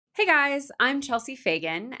Hey guys, I'm Chelsea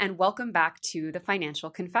Fagan, and welcome back to the Financial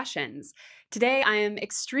Confessions. Today, I am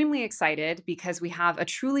extremely excited because we have a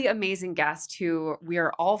truly amazing guest who we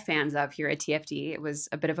are all fans of here at TFD. It was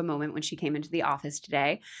a bit of a moment when she came into the office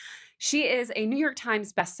today. She is a New York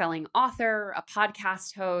Times bestselling author, a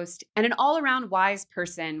podcast host, and an all-around wise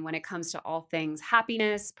person when it comes to all things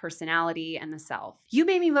happiness, personality, and the self. You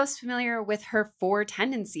may be most familiar with her Four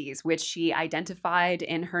Tendencies, which she identified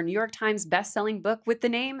in her New York Times bestselling book with the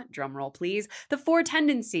name, drumroll please, The Four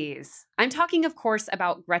Tendencies. I'm talking, of course,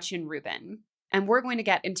 about Gretchen Rubin. And we're going to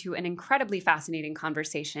get into an incredibly fascinating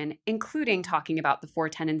conversation, including talking about the four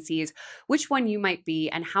tendencies, which one you might be,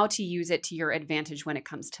 and how to use it to your advantage when it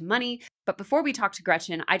comes to money. But before we talk to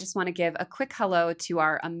Gretchen, I just want to give a quick hello to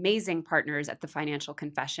our amazing partners at the Financial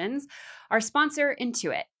Confessions, our sponsor,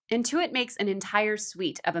 Intuit. Intuit makes an entire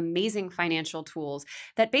suite of amazing financial tools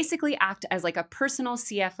that basically act as like a personal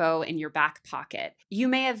CFO in your back pocket. You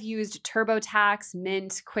may have used TurboTax,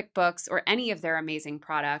 Mint, QuickBooks, or any of their amazing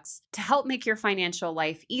products to help make your financial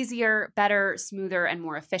life easier, better, smoother, and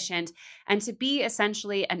more efficient, and to be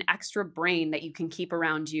essentially an extra brain that you can keep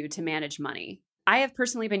around you to manage money. I have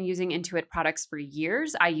personally been using Intuit products for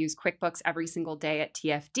years. I use QuickBooks every single day at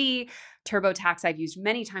TFD. TurboTax I've used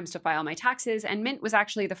many times to file my taxes, and Mint was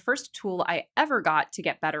actually the first tool I ever got to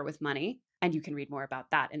get better with money. And you can read more about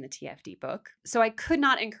that in the TFD book. So I could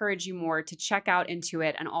not encourage you more to check out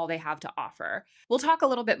Intuit and all they have to offer. We'll talk a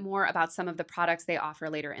little bit more about some of the products they offer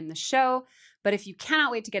later in the show. But if you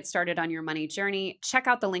cannot wait to get started on your money journey, check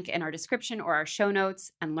out the link in our description or our show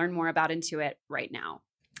notes and learn more about Intuit right now.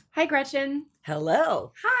 Hi, Gretchen.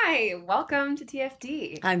 Hello. Hi, welcome to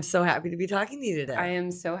TFD. I'm so happy to be talking to you today. I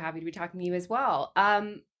am so happy to be talking to you as well.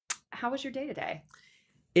 How was your day today?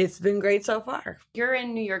 It's been great so far. You're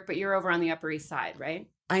in New York, but you're over on the Upper East Side, right?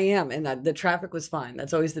 I am, and the traffic was fine.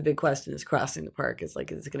 That's always the big question: is crossing the park. It's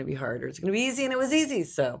like, is it going to be hard or is it going to be easy? And it was easy,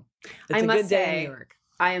 so it's a good day in New York.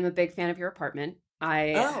 I am a big fan of your apartment.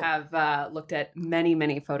 I have looked at many,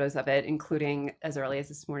 many photos of it, including as early as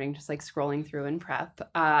this morning, just like scrolling through in prep.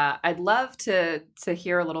 I'd love to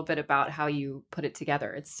hear a little bit about how you put it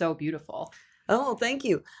together. It's so beautiful. Oh, thank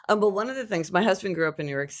you. But one of the things, my husband grew up in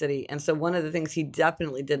New York City, and so one of the things he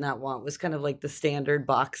definitely did not want was kind of like the standard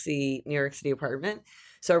boxy New York City apartment.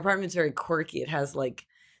 So our apartment's very quirky. It has like,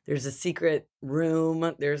 there's a secret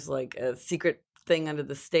room, there's like a secret thing under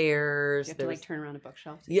the stairs. You have to like turn around a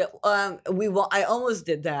bookshelf. Yeah, I almost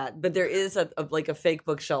did that, but there is a fake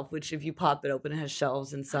bookshelf, which if you pop it open, it has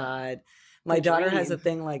shelves inside. My daughter has a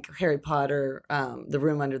thing like Harry Potter, the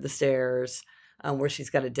room under the stairs, where she's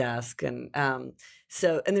got a desk, and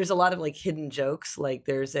there's a lot of like hidden jokes. Like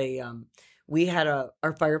there's we had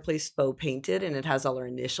our fireplace faux painted, and it has all our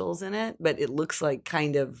initials in it, but it looks like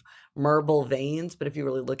kind of marble veins. But if you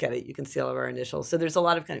really look at it, you can see all of our initials. So there's a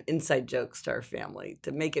lot of kind of inside jokes to our family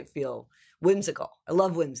to make it feel whimsical. I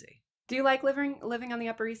love whimsy. Do you like living on the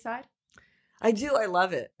Upper East Side? I do. I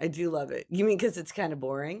love it. I do love it. You mean because it's kind of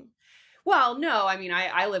boring? Well, no. I mean,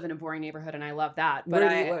 I live in a boring neighborhood and I love that. But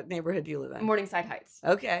what neighborhood do you live in? Morningside Heights.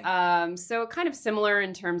 Okay. So kind of similar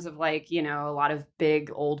in terms of like, a lot of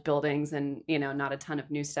big old buildings and, not a ton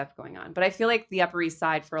of new stuff going on. But I feel like the Upper East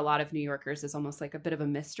Side for a lot of New Yorkers is almost like a bit of a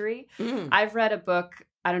mystery. I've read a book,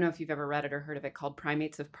 I don't know if you've ever read it or heard of it, called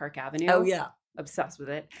Primates of Park Avenue. Oh, yeah. Obsessed with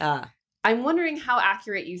it. I'm wondering how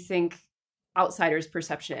accurate you think outsiders'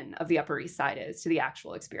 perception of the Upper East Side is to the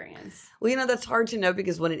actual experience. Well, that's hard to know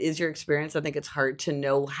because when it is your experience, I think it's hard to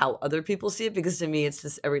know how other people see it because to me, it's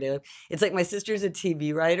just everyday life. It's like my sister's a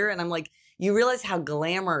TV writer and I'm like, you realize how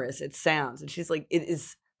glamorous it sounds. And she's like, it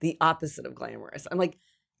is the opposite of glamorous. I'm like,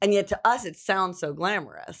 and yet to us, it sounds so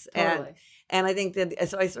glamorous. Totally. And I think that,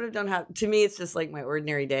 so I sort of don't have, to me, it's just like my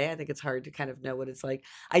ordinary day. I think it's hard to kind of know what it's like.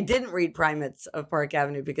 I didn't read Primates of Park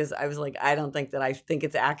Avenue because I was like, I don't think that I think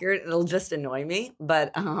it's accurate. It'll just annoy me.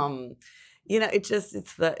 But, it's just,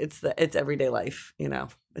 it's everyday life,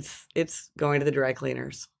 it's going to the dry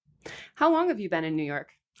cleaners. How long have you been in New York?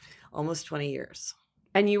 Almost 20 years.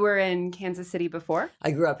 And you were in Kansas City before?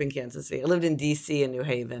 I grew up in Kansas City. I lived in D.C. and New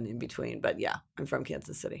Haven in between. But yeah, I'm from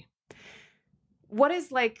Kansas City. What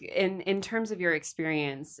is like in terms of your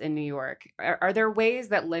experience in New York? Are there ways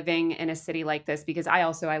that living in a city like this, because I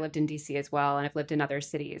lived in DC as well, and I've lived in other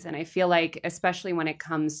cities, and I feel like especially when it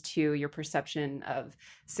comes to your perception of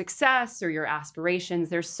success or your aspirations,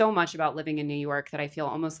 there's so much about living in New York that I feel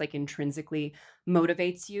almost like intrinsically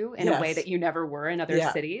motivates you in a way that you never were in other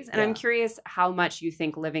cities. And I'm curious how much you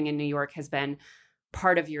think living in New York has been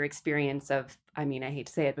part of your experience of, I mean, I hate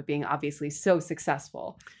to say it, but being obviously so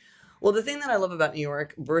successful. Well, the thing that I love about New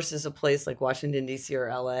York versus a place like Washington, D.C. or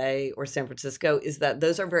L.A. or San Francisco is that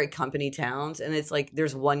those are very company towns. And it's like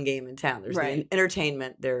there's one game in town. There's the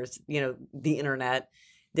entertainment, there's, the internet,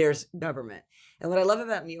 there's government. And what I love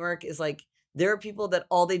about New York is like there are people that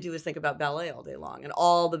all they do is think about ballet all day long. And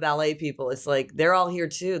all the ballet people, it's like they're all here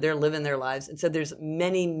too. They're living their lives. And so there's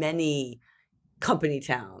many, many company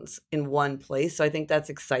towns in one place. So I think that's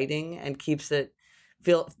exciting and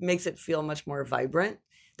makes it feel much more vibrant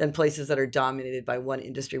than places that are dominated by one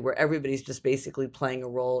industry where everybody's just basically playing a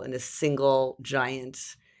role in a single giant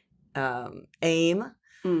aim.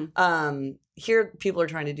 Here, people are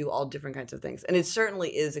trying to do all different kinds of things. And it certainly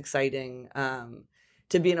is exciting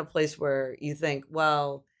to be in a place where you think,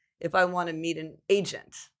 well, if I want to meet an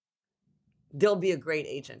agent, there'll be a great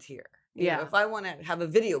agent here. If I want to have a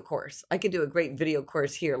video course, I could do a great video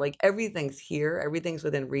course here. Like everything's here, everything's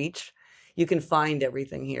within reach. You can find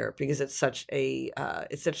everything here because it's such a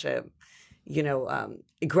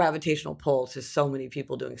gravitational pull to so many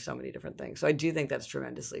people doing so many different things. So I do think that's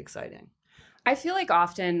tremendously exciting. I feel like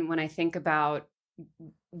often when I think about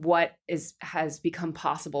what has become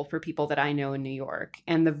possible for people that I know in New York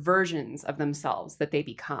and the versions of themselves that they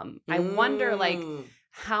become, I wonder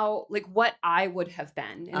how, what I would have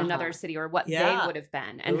been in another city or what they would have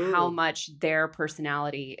been and how much their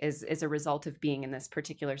personality is a result of being in this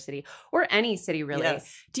particular city or any city, really.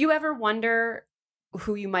 Yes. Do you ever wonder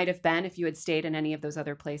who you might have been if you had stayed in any of those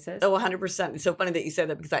other places? Oh, 100%. It's so funny that you said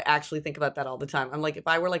that because I actually think about that all the time. I'm like, if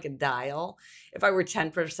I were like a dial, if I were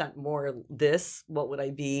 10% more this, what would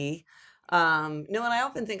I be? And I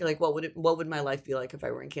often think like, what would my life be like if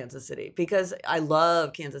I were in Kansas City? Because I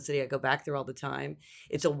love Kansas City. I go back there all the time.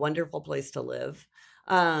 It's a wonderful place to live.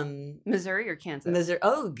 Missouri or Kansas? Missouri.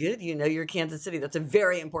 Oh, good. You're Kansas City. That's a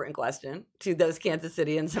very important question to those Kansas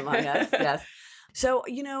Cityans among us. Yes. So,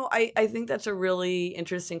 I think that's a really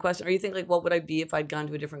interesting question. Or you think like, what would I be if I'd gone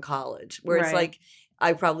to a different college? Where it's like,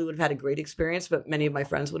 I probably would have had a great experience, but many of my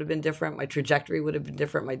friends would have been different. My trajectory would have been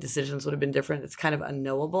different. My decisions would have been different. It's kind of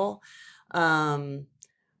unknowable. I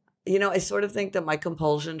sort of think that my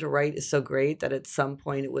compulsion to write is so great that at some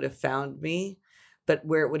point it would have found me, but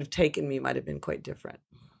where it would have taken me might have been quite different.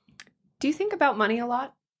 Do you think about money a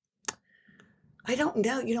lot? I don't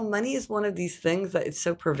know. Money is one of these things that it's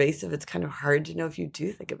so pervasive. It's kind of hard to know if you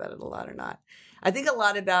do think about it a lot or not. I think a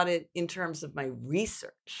lot about it in terms of my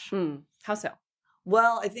research. How so?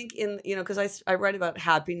 Well, I think because I write about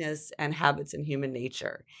happiness and habits and human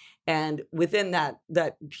nature. And within that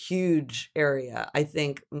huge area, I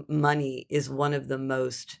think money is one of the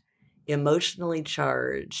most emotionally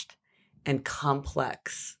charged and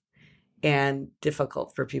complex and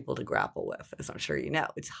difficult for people to grapple with, as I'm sure you know.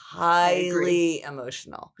 It's highly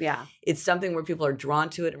emotional. Yeah. It's something where people are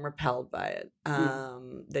drawn to it and repelled by it.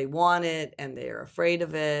 They want it and they're afraid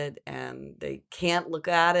of it and they can't look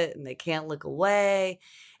at it and they can't look away.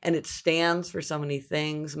 And it stands for so many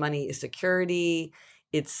things. Money is security.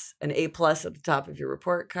 It's an A+ at the top of your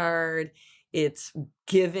report card. It's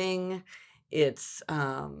giving. It's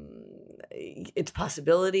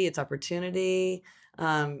possibility. It's opportunity.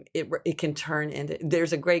 It can turn into.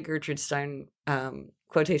 There's a great Gertrude Stein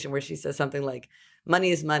quotation where she says something like,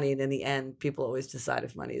 "Money is money, and in the end, people always decide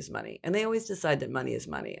if money is money, and they always decide that money is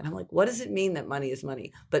money." And I'm like, what does it mean that money is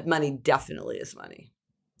money? But money definitely is money.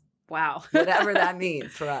 Wow. Whatever that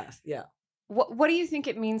means for us. Yeah. What do you think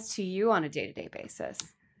it means to you on a day-to-day basis?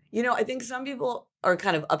 I think some people are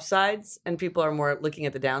kind of upsides and people are more looking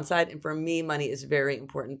at the downside. And for me, money is very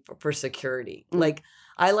important for security. Like,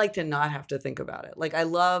 I like to not have to think about it. Like, I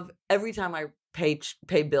love every time I pay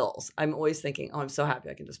bills, I'm always thinking, oh, I'm so happy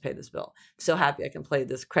I can just pay this bill. I'm so happy I can pay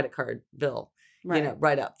this credit card bill,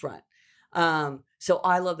 right up front. So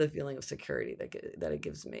I love the feeling of security that it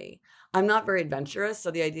gives me. I'm not very adventurous.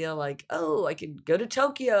 So the idea like, oh, I could go to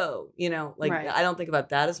Tokyo, I don't think about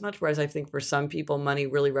that as much. Whereas I think for some people, money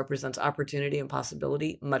really represents opportunity and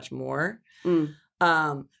possibility much more.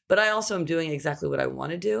 But I also am doing exactly what I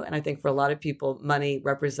want to do. And I think for a lot of people, money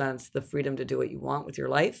represents the freedom to do what you want with your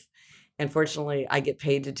life. And fortunately, I get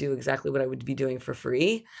paid to do exactly what I would be doing for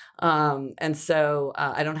free. And so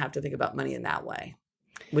I don't have to think about money in that way,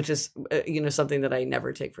 which is, something that I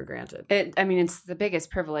never take for granted. It's the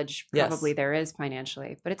biggest privilege probably there is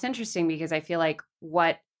financially. But it's interesting because I feel like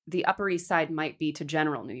what the Upper East Side might be to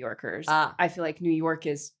general New Yorkers, I feel like New York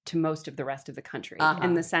is to most of the rest of the country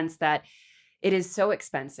in the sense that it is so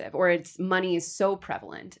expensive, or money is so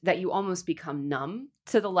prevalent that you almost become numb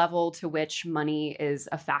to the level to which money is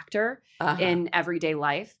a factor in everyday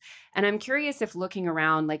life. And I'm curious if looking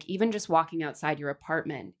around, like even just walking outside your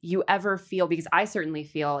apartment, you ever feel, because I certainly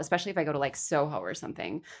feel, especially if I go to like Soho or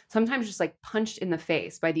something, sometimes just like punched in the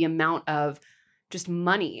face by the amount of just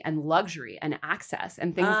money and luxury and access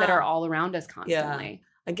and things that are all around us constantly. Yeah.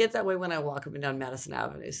 I get that way when I walk up and down Madison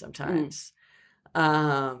Avenue sometimes.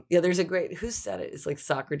 There's a great, who said it? It's like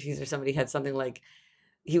Socrates or somebody had something like,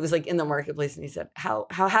 he was like in the marketplace and he said, how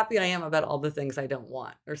happy I am about all the things I don't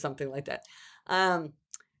want, or something like that. I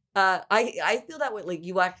feel that way. Like,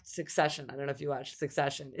 you watch Succession. I don't know if you watch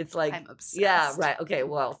Succession. It's like, I'm obsessed. Yeah, right. Okay.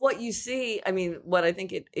 Well, what you see, I mean, what I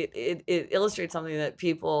think it illustrates something that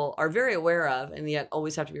people are very aware of and yet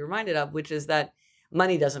always have to be reminded of, which is that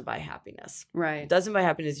money doesn't buy happiness. Right. It doesn't buy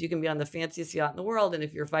happiness. You can be on the fanciest yacht in the world, and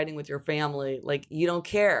if you're fighting with your family, like, you don't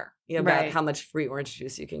care about how much free orange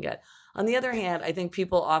juice you can get. On the other hand, I think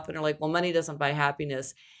people often are like, well, money doesn't buy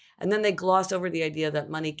happiness. And then they gloss over the idea that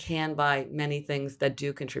money can buy many things that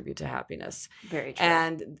do contribute to happiness. Very true.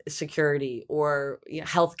 And security, or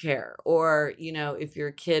healthcare, or, if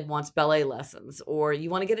your kid wants ballet lessons, or you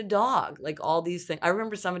want to get a dog, like all these things. I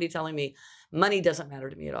remember somebody telling me, money doesn't matter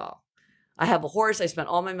to me at all. I have a horse. I spent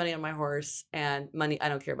all my money on my horse, and money, I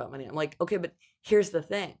don't care about money. I'm like, okay, but here's the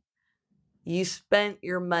thing. You spent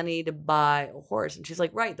your money to buy a horse. And she's like,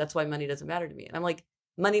 right, that's why money doesn't matter to me. And I'm like,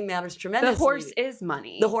 money matters tremendously. The horse is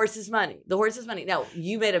money. The horse is money. The horse is money. Now,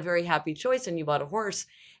 you made a very happy choice and you bought a horse.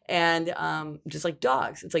 And just like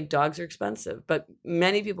dogs, it's like dogs are expensive. But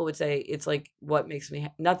many people would say it's like,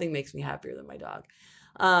 nothing makes me happier than my dog.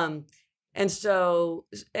 But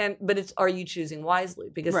are you choosing wisely?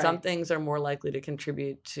 Because some things are more likely to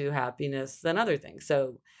contribute to happiness than other things.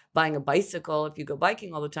 So buying a bicycle, if you go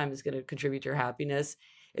biking all the time, is going to contribute to your happiness.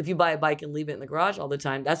 If you buy a bike and leave it in the garage all the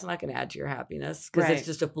time, that's not going to add to your happiness, because it's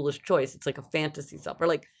just a foolish choice. It's like a fantasy stuff. Or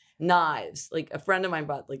like knives. Like, a friend of mine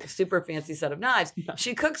bought like a super fancy set of knives.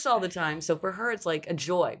 She cooks all the time. So for her, it's like a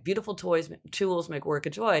joy. Beautiful tools make work a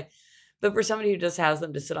joy. But for somebody who just has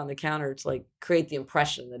them to sit on the counter, it's like create the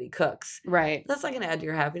impression that he cooks. Right. That's not going to add to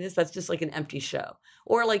your happiness. That's just like an empty show.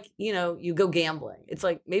 Or like, you go gambling. It's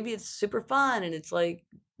like, maybe it's super fun, and it's like,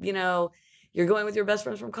 you're going with your best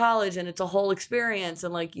friends from college, and it's a whole experience,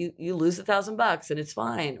 and like you lose $1,000 and it's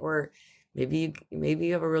fine. Or maybe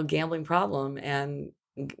you have a real gambling problem, and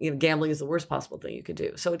gambling is the worst possible thing you could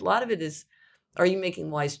do. So a lot of it is, are you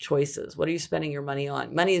making wise choices? What are you spending your money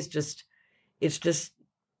on? Money is just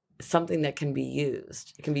something that can be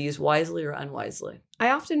used. It can be used wisely or unwisely. I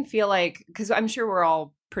often feel like, because I'm sure we're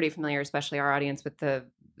all pretty familiar, especially our audience, with the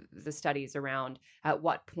studies around at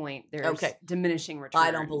what point there's diminishing returns.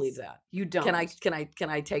 I don't believe that. You don't. Can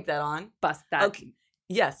I take that on? Bust that. Okay.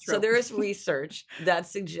 Yes. Trope. So there is research that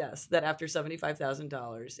suggests that after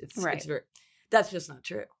 $75,000, it's very, that's just not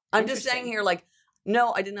true. I'm just saying here, like,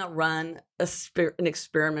 no, I did not run an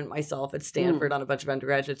experiment myself at Stanford on a bunch of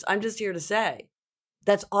undergraduates. I'm just here to say,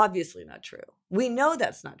 that's obviously not true. We know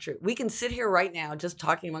that's not true. We can sit here right now just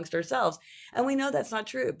talking amongst ourselves, and we know that's not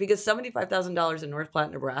true, because $75,000 in North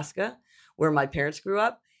Platte, Nebraska, where my parents grew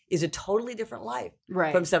up, is a totally different life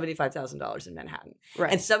from $75,000 in Manhattan.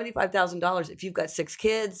 Right. And $75,000, if you've got 6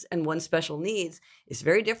 kids and one special needs, is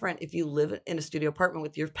very different if you live in a studio apartment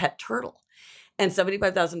with your pet turtle. And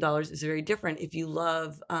 $75,000 is very different if you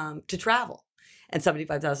love to travel. And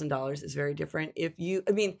 $75,000 is very different if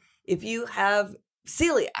you have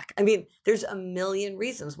celiac. I mean, there's a million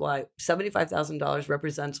reasons why $75,000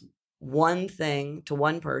 represents one thing to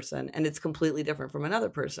one person, and it's completely different from another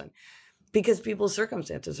person, because people's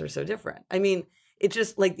circumstances are so different. I mean, it's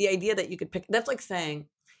just like the idea that you could pick, that's like saying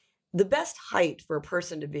the best height for a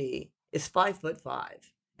person to be is 5'5".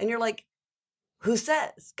 And you're like, who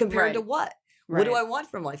says? Compared to what? Right. What do I want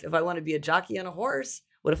from life? If I want to be a jockey on a horse,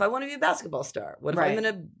 what if I want to be a basketball star? What if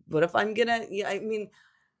I'm gonna, I mean,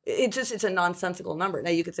 it's a nonsensical number. Now,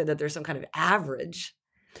 you could say that there's some kind of average,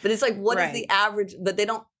 but it's like, what is the average? But they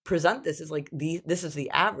don't present this as like this is the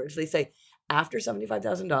average. They say after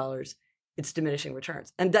 $75,000, it's diminishing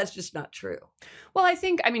returns. And that's just not true. Well,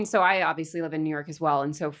 so I obviously live in New York as well.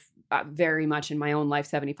 And so very much in my own life,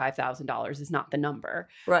 $75,000 is not the number.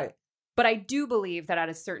 Right. But I do believe that at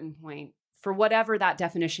a certain point, for whatever that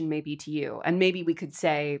definition may be to you, and maybe we could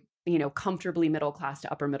say, comfortably middle class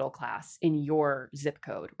to upper middle class in your zip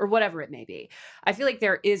code, or whatever it may be. I feel like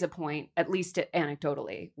there is a point, at least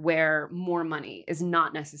anecdotally, where more money is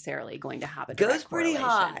not necessarily going to have a direct goes pretty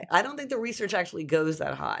high. I don't think the research actually goes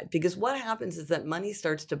that high, because what happens is that money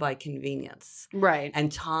starts to buy convenience, right,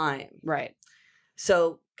 and time, right.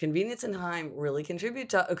 So convenience and time really contribute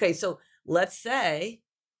to. Okay, so let's say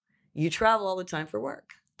you travel all the time for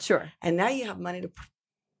work. Sure. And now you have money to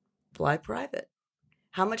fly private.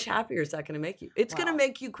 How much happier is that going to make you? It's going to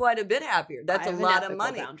make you quite a bit happier. That's a lot of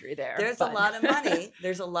money. Boundary there. There's a lot of money.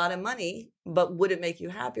 There's a lot of money. But would it make you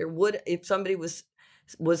happier? Would, if somebody was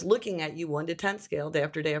looking at you 1 to 10 scale day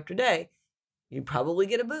after day after day, you'd probably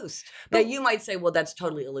get a boost. Now you might say, well, that's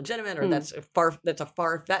totally illegitimate, or that's a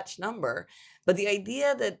far-fetched number. But the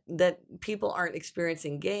idea that people aren't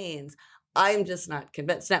experiencing gains, I'm just not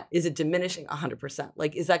convinced. Now, is it diminishing 100%?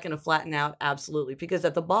 Like, is that going to flatten out? Absolutely. Because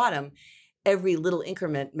at the bottom, every little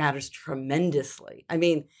increment matters tremendously. I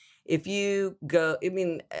mean, if you go,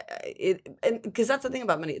 because that's the thing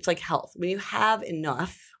about money. It's like health. When you have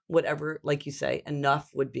enough, whatever, like you say, enough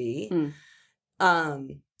would be,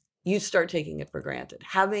 you start taking it for granted.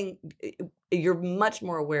 You're much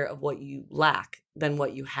more aware of what you lack than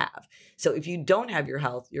what you have. So if you don't have your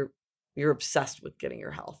health, you're obsessed with getting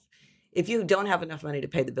your health. If you don't have enough money to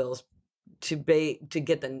pay the bills, to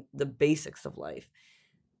get the basics of life,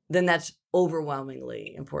 then that's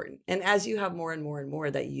overwhelmingly important. And as you have more and more and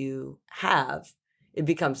more that you have, it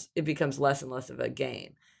becomes less and less of a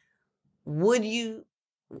gain.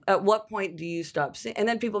 At what point do you stop seeing? And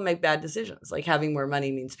then people make bad decisions. Like, having more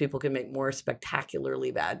money means people can make more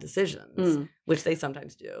spectacularly bad decisions, which they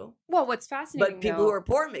sometimes do. Well, what's fascinating, but people who are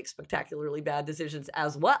poor make spectacularly bad decisions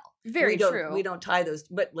as well. Very true. We don't tie those.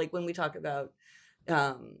 But like when we talk about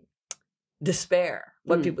despair,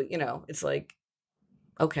 what people, it's like,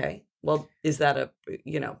 okay, well, is that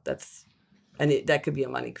that could be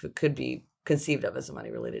could be conceived of as a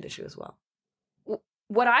money related issue as well.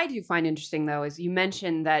 What I do find interesting, though, is you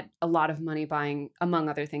mentioned that a lot of money buying, among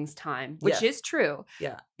other things, time, which is true.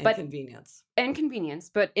 Yeah, and convenience. And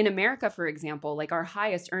convenience. But in America, for example, like, our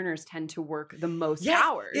highest earners tend to work the most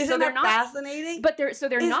hours. Isn't that fascinating? But they're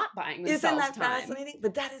not buying themselves time. Isn't that fascinating?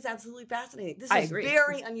 But that is absolutely fascinating. This is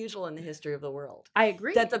very unusual in the history of the world. I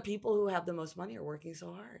agree. That the people who have the most money are working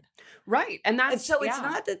so hard. Right. And it's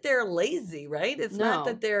not that they're lazy, right? It's not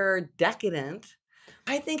that they're decadent.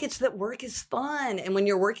 I think it's that work is fun, and when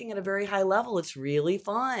you're working at a very high level, it's really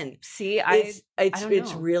fun. See,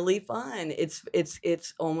 it's really fun.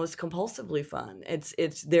 It's almost compulsively fun.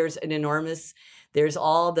 There's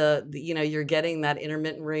all the you're getting that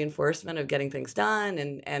intermittent reinforcement of getting things done,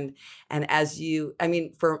 and as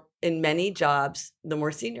in many jobs, the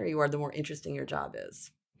more senior you are, the more interesting your job is.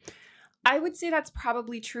 I would say that's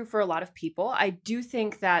probably true for a lot of people. I do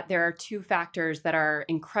think that there are two factors that are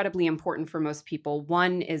incredibly important for most people.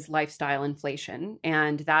 One is lifestyle inflation,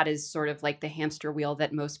 and that is sort of like the hamster wheel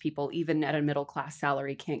that most people, even at a middle class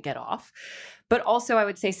salary, can't get off. But also, I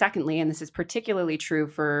would say, secondly, and this is particularly true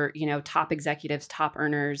for, top executives, top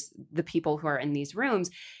earners, the people who are in these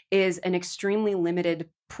rooms, is an extremely limited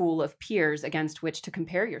pool of peers against which to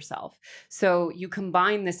compare yourself. So you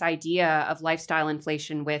combine this idea of lifestyle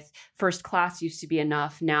inflation with first class used to be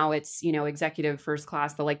enough. Now it's, executive first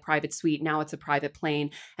class, the like private suite. Now it's a private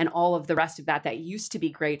plane, and all of the rest of that used to be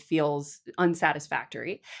great feels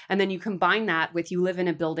unsatisfactory. And then you combine that with you live in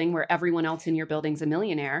a building where everyone else in your building's a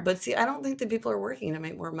millionaire. But see, I don't think that people are working to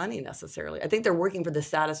make more money necessarily. I think they're working for the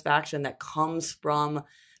satisfaction that comes from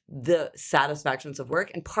the satisfactions of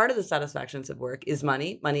work. And part of the satisfactions of work is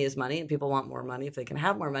money. Money is money, and people want more money if they can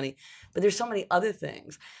have more money. But there's so many other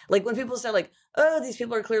things. Like when people say like, oh, these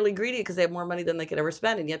people are clearly greedy because they have more money than they could ever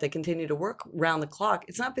spend, and yet they continue to work round the clock.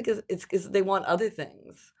 It's not because they want other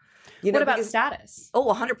things. What about status?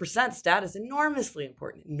 Oh, 100% status. Enormously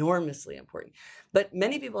important. But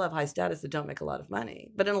many people have high status that don't make a lot of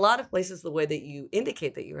money. But in a lot of places, the way that you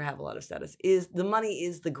indicate that you have a lot of status is the money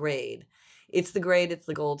is the grade. It's the grade, it's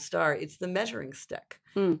the gold star, it's the measuring stick.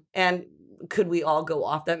 And could we all go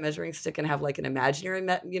off that measuring stick and have like an imaginary,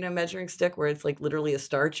 measuring stick where it's like literally a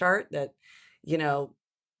star chart that,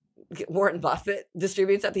 Warren Buffett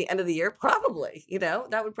distributes at the end of the year? Probably,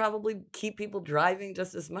 that would probably keep people driving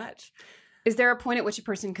just as much. Is there a point at which a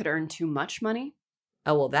person could earn too much money?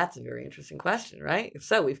 Oh, well, that's a very interesting question, right? If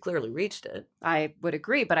so, we've clearly reached it. I would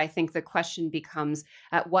agree, but I think the question becomes,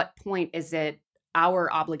 at what point is it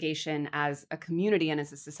our obligation as a community and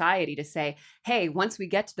as a society to say, hey, once we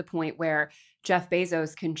get to the point where Jeff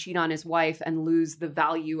Bezos can cheat on his wife and lose the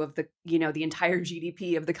value of the entire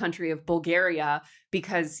GDP of the country of Bulgaria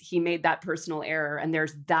because he made that personal error, and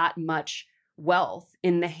there's that much wealth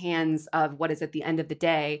in the hands of what is at the end of the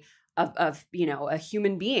day of a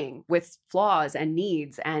human being with flaws and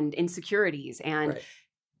needs and insecurities, and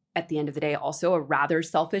at the end of the day, also a rather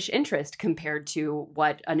selfish interest compared to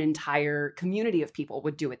what an entire community of people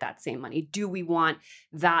would do with that same money. Do we want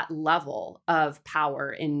that level of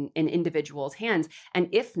power in individuals' hands? And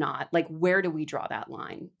if not, like, where do we draw that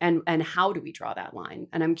line? And how do we draw that line?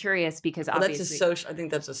 And I'm curious because obviously I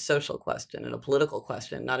think that's a social question and a political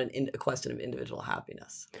question, not a question of individual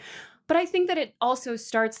happiness. But I think that it also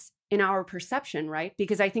starts in our perception, right?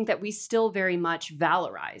 Because I think that we still very much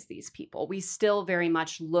valorize these people. We still very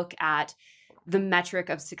much look at the metric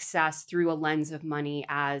of success through a lens of money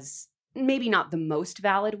as maybe not the most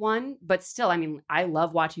valid one, but still, I mean, I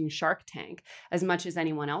love watching Shark Tank as much as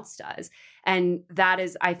anyone else does. And that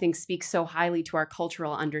is, I think, speaks so highly to our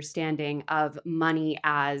cultural understanding of money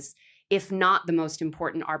as, if not the most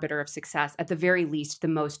important arbiter of success, at the very least, the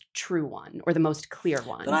most true one or the most clear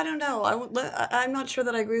one. But I don't know. I'm not sure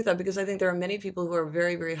that I agree with that, because I think there are many people who are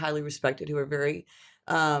very, very highly respected, who are very,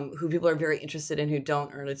 who people are very interested in, who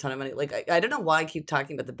don't earn a ton of money. Like, I don't know why I keep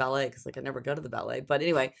talking about the ballet, because like I never go to the ballet. But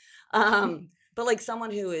anyway, but like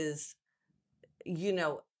someone who is, you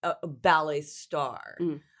know, a ballet star.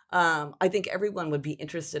 I think everyone would be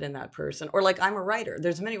interested in that person. Or like, I'm a writer.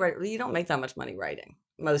 There's many writers. You don't make that much money writing.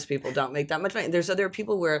 Most people don't make that much money. There are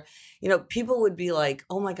people where, you know, people would be like,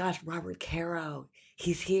 oh my gosh, Robert Caro,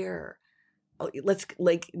 he's here. Oh,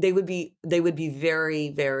 they would be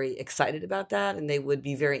very, very excited about that. And they would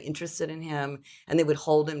be very interested in him, and they would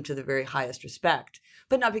hold him to the very highest respect,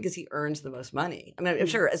 but not because he earns the most money. I mean, I'm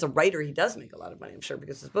sure as a writer, he does make a lot of money. I'm sure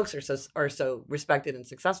because his books are so respected and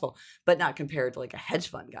successful, but not compared to like a hedge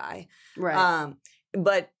fund guy. Right.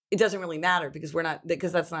 But it doesn't really matter, because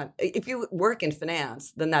that's not, if you work in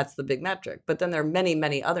finance, then that's the big metric. But then there are many,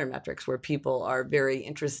 many other metrics where people are very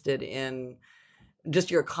interested in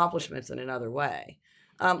just your accomplishments in another way.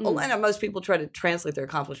 And most people try to translate their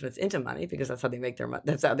accomplishments into money, because that's how they make their money.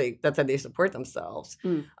 That's how they support themselves.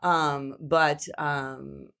 But I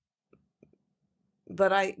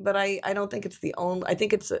don't think it's the only. I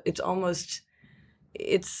think it's almost.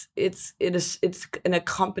 It's an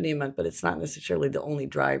accompaniment, but it's not necessarily the only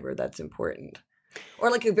driver that's important. Or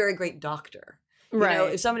like a very great doctor, right? You know,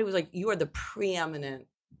 if somebody was like, you are the preeminent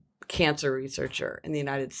cancer researcher in the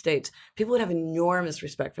United States, people would have enormous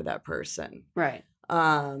respect for that person, right?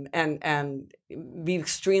 And be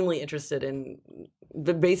extremely interested in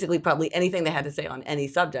basically probably anything they had to say on any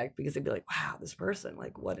subject, because they'd be like, wow, this person,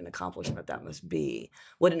 like, what an accomplishment that must be.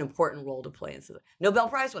 What an important role to play in Nobel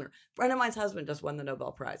Prize winner. A friend of mine's husband just won the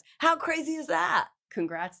Nobel Prize. How crazy is that?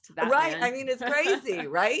 Congrats to that, right? man. I mean, it's crazy,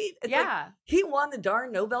 right? It's yeah. Like, he won the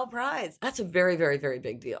darn Nobel Prize. That's a very, very, very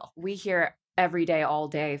big deal. We hear every day, all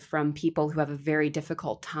day, from people who have a very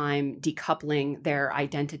difficult time decoupling their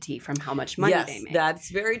identity from how much money they make. Yes,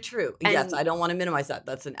 that's very true. And yes, I don't want to minimize that.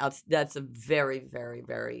 That's a very, very,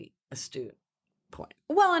 very astute point.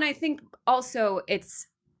 Well, and I think also it's,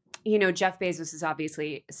 you know, Jeff Bezos is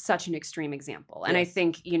obviously such an extreme example. And I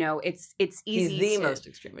think, you know, it's easy. He's the most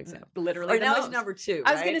extreme example. Literally. Or now he's number two.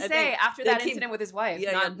 I was going to say, after that incident with his wife,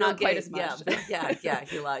 not quite as much.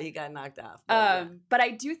 He got knocked off. But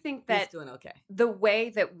I do think that he's doing okay. The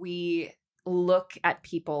way that we look at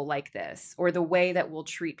people like this, or the way that we'll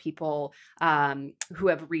treat people who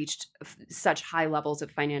have reached such high levels of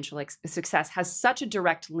financial success, has such a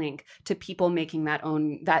direct link to people making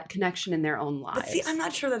that connection in their own lives. But see, I'm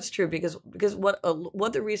not sure that's true, because what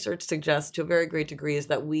the research suggests to a very great degree is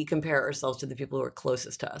that we compare ourselves to the people who are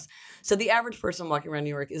closest to us. So the average person walking around New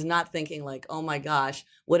York is not thinking like, oh my gosh,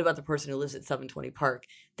 what about the person who lives at 720 Park?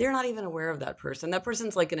 They're not even aware of that person. That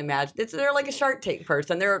person's like they're like a Shark Tank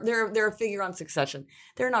person. They're a figure on Succession.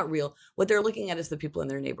 They're not real. What they're looking at is the people in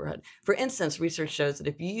their neighborhood. For instance, research shows that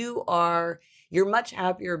if you're much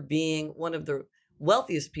happier being one of the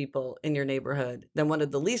wealthiest people in your neighborhood than one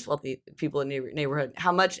of the least wealthy people in your neighborhood,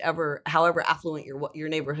 however affluent your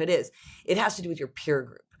neighborhood is, it has to do with your peer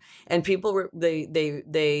group. And people,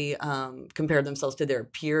 they compare themselves to their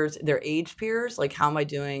peers, their age peers. Like, how am I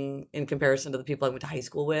doing in comparison to the people I went to high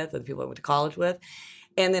school with, or the people I went to college with?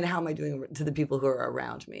 And then how am I doing to the people who are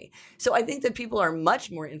around me? So I think that people are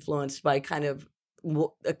much more influenced by kind of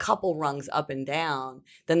a couple rungs up and down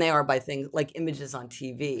than they are by things like images on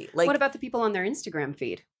TV. Like, what about the people on their Instagram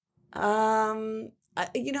feed?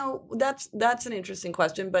 You know, that's an interesting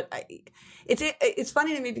question, but it's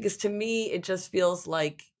funny to me, because to me it just feels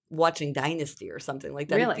like watching Dynasty or something like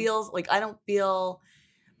that. Really? It feels like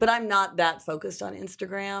but I'm not that focused on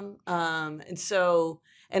Instagram,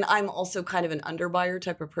 and I'm also kind of an underbuyer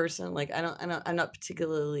type of person. Like, I'm not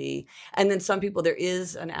particularly. And then some people, there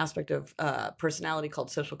is an aspect of personality called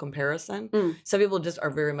social comparison. Some people just are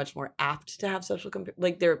very much more apt to have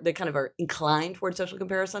they kind of are inclined towards social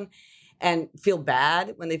comparison. and feel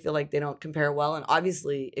bad when they feel like they don't compare well. And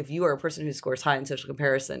obviously, if you are a person who scores high in social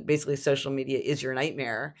comparison, basically social media is your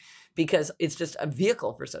nightmare because it's just a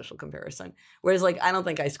vehicle for social comparison. Whereas like, I don't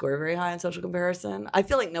think I score very high in social comparison. I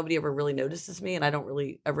feel like nobody ever really notices me, and I don't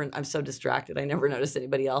really ever, I'm so distracted. I never notice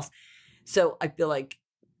anybody else. So I feel like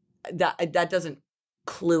that doesn't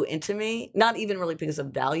clue into me, not even really because of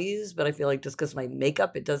values, but I feel like just because of my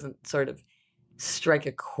makeup, it doesn't sort of strike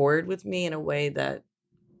a chord with me in a way that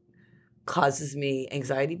causes me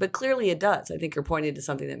anxiety. But clearly it does. I think you're pointing to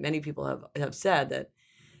something that many people have said that,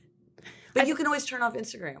 but you can always turn off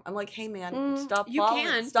Instagram. I'm like, hey man, stop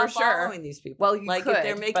following these people. Well, you like could, if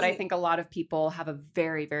they're making, but I think a lot of people have a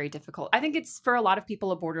very, very difficult, I think it's for a lot of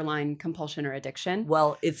people a borderline compulsion or addiction.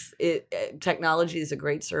 Well, technology is a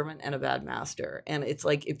great servant and a bad master. And it's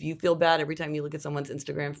like, if you feel bad every time you look at someone's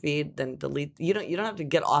Instagram feed, then delete. You don't have to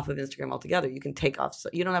get off of Instagram altogether. You can take off.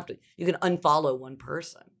 You don't have to. You can unfollow one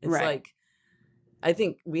person. It's like, I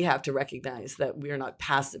think we have to recognize that we are not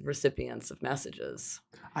passive recipients of messages.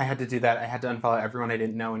 I had to do that. I had to unfollow everyone I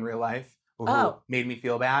didn't know in real life who made me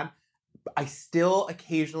feel bad. I still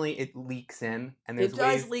occasionally, it leaks in, and there's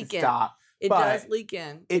ways to stop. It does leak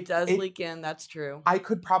in. It does leak in. That's true. I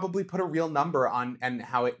could probably put a real number on and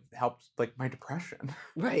how it helped like my depression.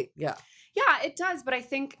 Right. Yeah. Yeah, it does. But I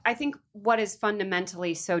think what is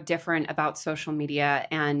fundamentally so different about social media,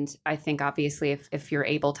 and I think obviously if you're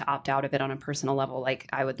able to opt out of it on a personal level, like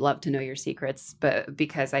I would love to know your secrets, but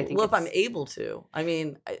because I think if I'm able to, I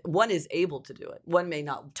mean, one is able to do it. One may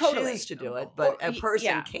not choose to do it, but a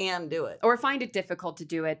person can do it. Or find it difficult to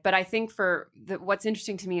do it. But I think what's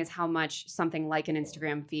interesting to me is how much something like an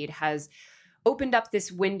Instagram feed has opened up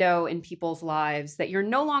this window in people's lives that you're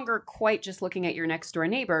no longer quite just looking at your next door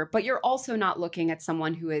neighbor, but you're also not looking at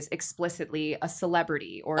someone who is explicitly a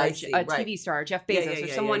celebrity or a TV star, Jeff Bezos, or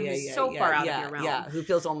someone who's so far out of your realm. Yeah, who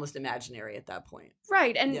feels almost imaginary at that point.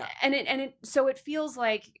 Right. So it feels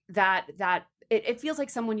like it feels like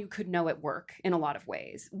someone you could know at work in a lot of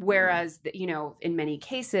ways. Whereas, in many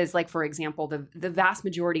cases, like, for example, the vast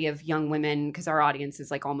majority of young women, because our audience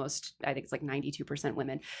is like almost, I think it's like 92%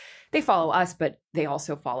 women, they follow us, but they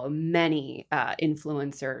also follow many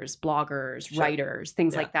influencers, bloggers, writers,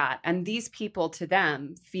 things like that. And these people, to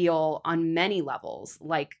them, feel on many levels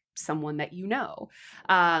like someone that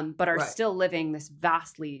but are still living this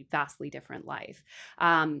vastly, vastly different life.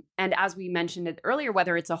 And as we mentioned it earlier,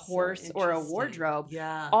 whether it's a horse or a wardrobe,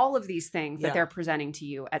 all of these things that they're presenting to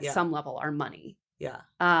you at some level are money. Yeah.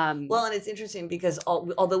 Well, and it's interesting because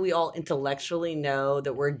although we all intellectually know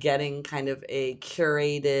that we're getting kind of a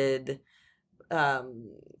curated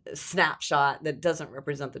snapshot that doesn't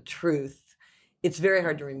represent the truth, it's very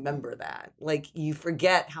hard to remember that. Like, you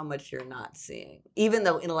forget how much you're not seeing. Even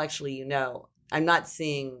though intellectually I'm not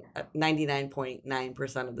seeing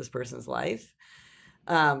 99.9% of this person's life.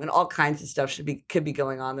 And all kinds of stuff could be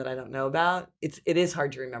going on that I don't know about. It is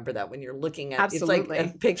hard to remember that when you're looking at Absolutely. It's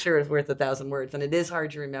like a picture is worth 1,000 words, and it is hard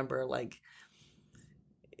to remember, like,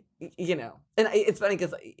 and it's funny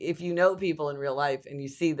because if you know people in real life and you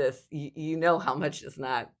see this, you know how much is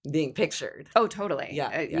not being pictured. Oh, totally.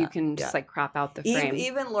 You can just like crop out the frame.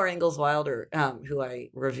 Even Laura Ingalls Wilder, who I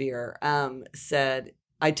revere, said,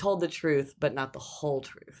 "I told the truth, but not the whole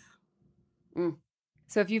truth." Mm.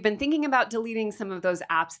 So if you've been thinking about deleting some of those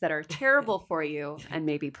apps that are terrible for you and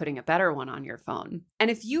maybe putting a better one on your phone.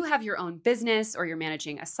 And if you have your own business or you're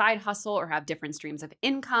managing a side hustle or have different streams of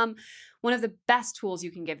income, one of the best tools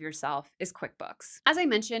you can give yourself is QuickBooks. As I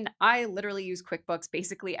mentioned, I literally use QuickBooks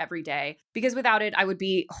basically every day because without it, I would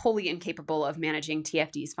be wholly incapable of managing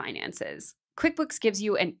TFD's finances. QuickBooks gives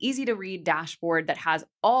you an easy-to-read dashboard that has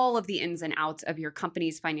all of the ins and outs of your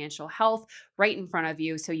company's financial health right in front of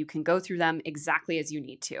you so you can go through them exactly as you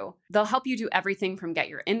need to. They'll help you do everything from get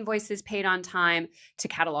your invoices paid on time to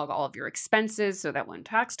catalog all of your expenses so that when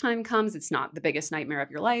tax time comes, it's not the biggest nightmare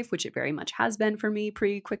of your life, which it very much has been for me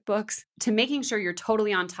pre-QuickBooks, to making sure you're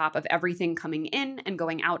totally on top of everything coming in and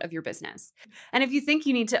going out of your business. And if you think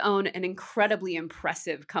you need to own an incredibly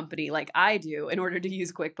impressive company like I do in order to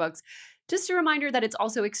use QuickBooks, just a reminder that it's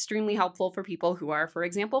also extremely helpful for people who are, for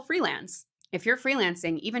example, freelance. If you're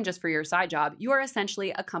freelancing, even just for your side job, you are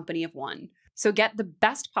essentially a company of one. So get the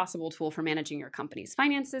best possible tool for managing your company's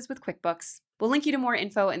finances with QuickBooks. We'll link you to more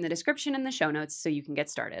info in the description and the show notes so you can get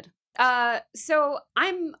started. So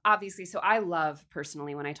I love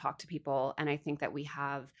personally when I talk to people, and I think that we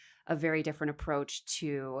have a very different approach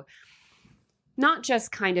to not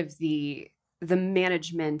just kind of the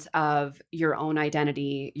management of your own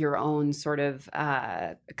identity, your own sort of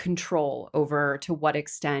control over to what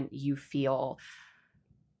extent you feel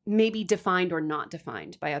maybe defined or not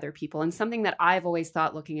defined by other people. And something that I've always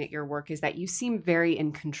thought looking at your work is that you seem very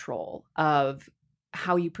in control of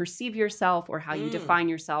how you perceive yourself or how you define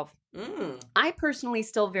yourself. I personally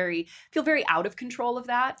still feel very out of control of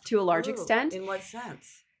that to a large extent. In what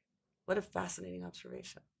sense? What a fascinating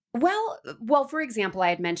observation. Well, for example, I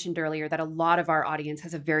had mentioned earlier that a lot of our audience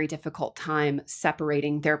has a very difficult time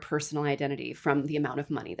separating their personal identity from the amount of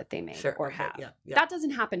money that they make or have. Yeah. That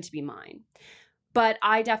doesn't happen to be mine. But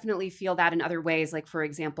I definitely feel that in other ways. Like, for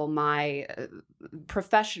example, my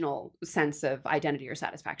professional sense of identity or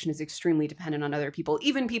satisfaction is extremely dependent on other people,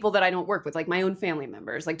 even people that I don't work with, like my own family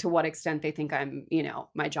members, like to what extent they think I'm,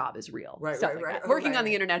 my job is real. Stuff like that. Working on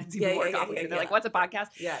the internet is even more complicated. They're like, what's a podcast?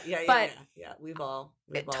 Yeah. We've all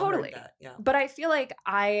totally. Heard that. Yeah. But I feel like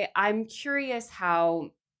I'm curious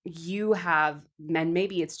how you have, and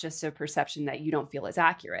maybe it's just a perception that you don't feel is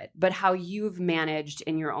accurate, but how you've managed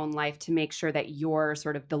in your own life to make sure that you're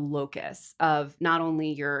sort of the locus of not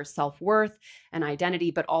only your self-worth and identity,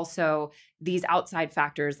 but also these outside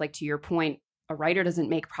factors. Like, to your point, a writer doesn't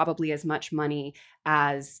make probably as much money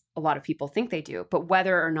as a lot of people think they do. But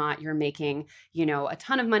whether or not you're making, a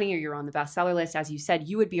ton of money or you're on the bestseller list, as you said,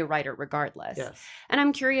 you would be a writer regardless. Yes. And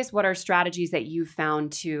I'm curious, what are strategies that you've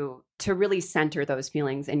found to really center those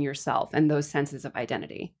feelings in yourself and those senses of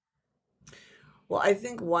identity? Well, I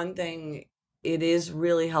think one thing, it is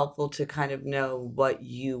really helpful to kind of know what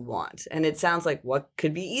you want. And it sounds like what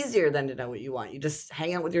could be easier than to know what you want? You just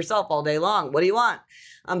hang out with yourself all day long. What do you want?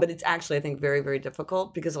 But it's actually, I think, very, very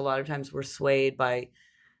difficult because a lot of times we're swayed by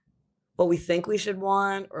what we think we should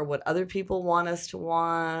want or what other people want us to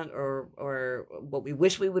want or what we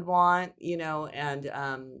wish we would want,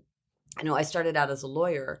 I started out as a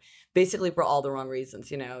lawyer basically for all the wrong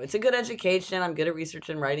reasons. It's a good education. I'm good at research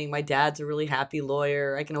and writing. My dad's a really happy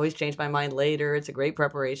lawyer. I can always change my mind later. It's a great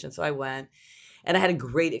preparation. So I went and I had a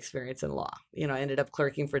great experience in law. I ended up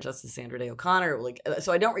clerking for Justice Sandra Day O'Connor.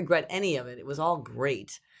 So I don't regret any of it. It was all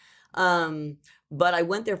great. But I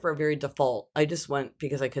went there for a very default. I just went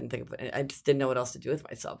because I couldn't think of it. I just didn't know what else to do with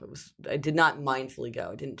myself. I did not mindfully go.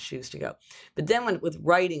 I didn't choose to go. But then with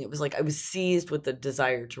writing, it was like I was seized with the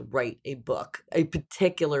desire to write a book, a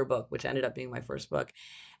particular book, which ended up being my first book.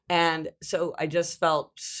 And so I just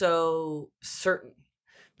felt so certain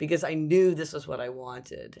because I knew this was what I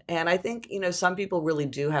wanted. And I think, some people really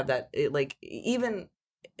do have that,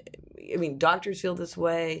 doctors feel this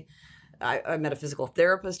way. I met a physical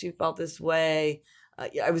therapist who felt this way.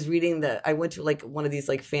 I was reading I went to one of these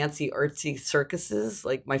fancy artsy circuses.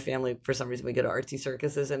 Like my family, for some reason, we go to artsy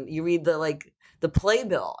circuses, and you read the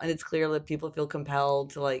playbill, and it's clear that people feel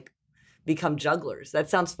compelled to become jugglers. That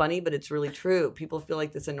sounds funny, but it's really true. People feel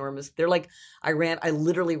like this enormous. They're like, I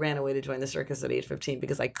literally ran away to join the circus at age 15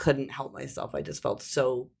 because I couldn't help myself. I just felt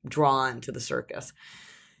so drawn to the circus.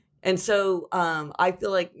 And so I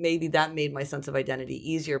feel like maybe that made my sense of identity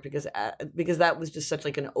easier because that was just such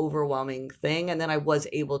an overwhelming thing. And then I was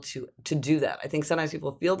able to do that. I think sometimes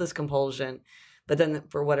people feel this compulsion, but then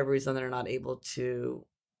for whatever reason, they're not able to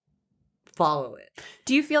follow it.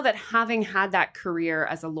 Do you feel that having had that career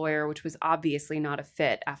as a lawyer, which was obviously not a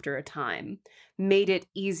fit after a time, made it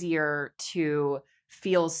easier to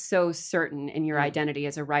feel so certain in your identity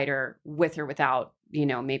as a writer with or without,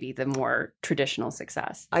 maybe the more traditional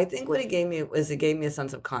success? I think what it gave me a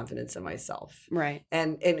sense of confidence in myself. Right.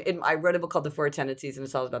 And I read a book called The Four Tendencies, and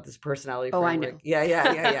it's all about this personality framework. I know.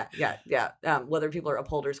 Yeah. Whether people are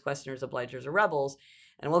upholders, questioners, obligers, or rebels.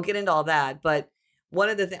 And we'll get into all that. But one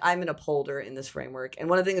of the things, I'm an upholder in this framework. And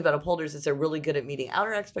one of the things about upholders is they're really good at meeting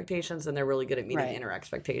outer expectations and they're really good at meeting inner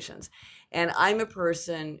expectations. And I'm a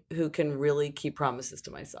person who can really keep promises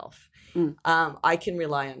to myself. I can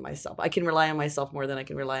rely on myself. I can rely on myself more than I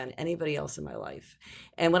can rely on anybody else in my life.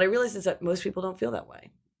 And what I realized is that most people don't feel that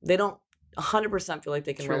way. They don't 100% feel like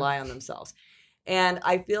they can rely on themselves. And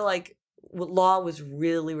I feel like law was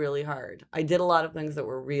really, really hard. I did a lot of things that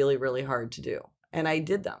were really, really hard to do. And I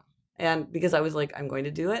did them. And because I was like, I'm going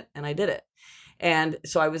to do it. And I did it. And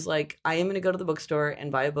so I was like, I am going to go to the bookstore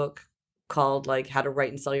and buy a book called How to Write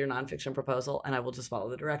and Sell Your Nonfiction Proposal. And I will just follow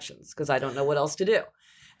the directions because I don't know what else to do.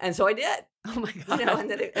 And so I did. Oh my God. And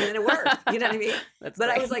then it worked. You know what I mean? But great.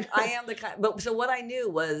 I was like, I am the kind. But so what I knew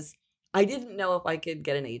was I didn't know if I could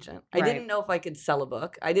get an agent. I didn't know if I could sell a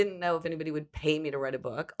book. I didn't know if anybody would pay me to write a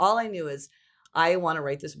book. All I knew is I want to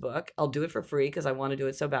write this book. I'll do it for free because I want to do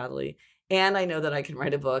it so badly. And I know that I can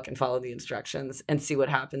write a book and follow the instructions and see what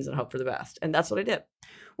happens and hope for the best. And that's what I did.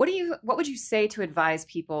 What would you say to advise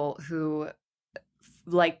people who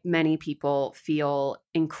like many people, feel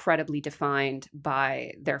incredibly defined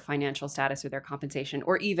by their financial status or their compensation,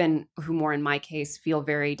 or even who more in my case feel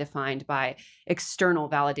very defined by external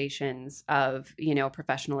validations of,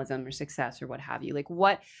 professionalism or success or what have you. Like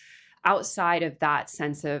what outside of that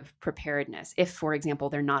sense of preparedness, if for example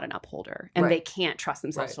they're not an upholder and they can't trust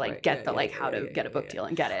themselves to get how to get a book deal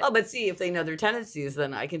and get it. Oh, but see, if they know their tendencies,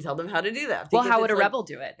 then I can tell them how to do that. Well, how would a rebel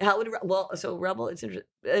do it? So rebel, it's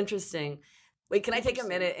interesting. Wait, can I take a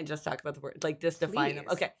minute and just talk about the word, like just define them?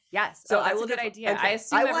 Okay. Yes. So that's a good idea. Okay. I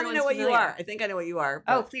assume I want to know what you are. I think I know what you are.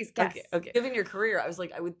 Oh, please guess. Okay. Given your career, I was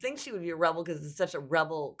like, I would think she would be a rebel because it's such a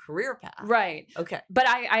rebel career path. Right. Okay. But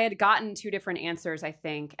I had gotten 2 different answers, I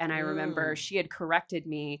think, and I remember she had corrected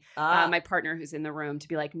me, my partner who's in the room, to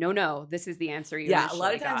be like, no, this is the answer you a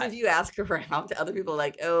lot of times if you ask around to other people,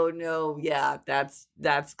 like, oh no, yeah, that's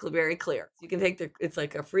very clear. You can take it's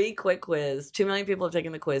like a free quick quiz. 2 million people have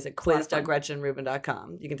taken the quiz at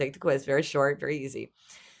quiz.gretchenrubin.com. You can take the quiz, very short, very easy.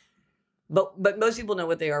 But most people know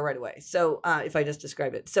what they are right away. So if I just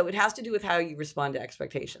describe it. So it has to do with how you respond to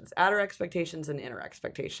expectations, outer expectations and inner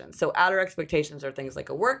expectations. So outer expectations are things like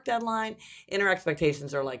a work deadline. Inner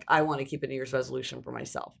expectations are like, I want to keep a New Year's resolution for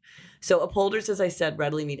myself. So upholders, as I said,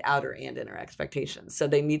 readily meet outer and inner expectations. So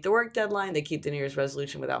they meet the work deadline. They keep the New Year's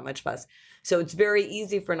resolution without much fuss. So it's very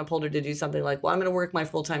easy for an upholder to do something like, well, I'm going to work my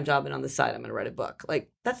full-time job and on the side, I'm going to write a book. Like,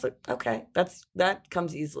 that's like, okay, that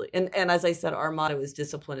comes easily. And as I said, our motto is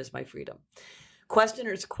discipline is my freedom.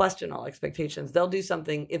 Questioners question all expectations. They'll do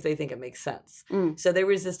something if they think it makes sense. So they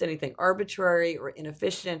resist anything arbitrary or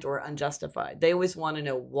inefficient or unjustified. They always want to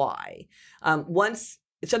know why.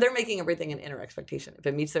 So they're making everything an inner expectation. If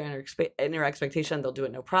it meets their inner expectation, they'll do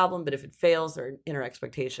it no problem. But if it fails their inner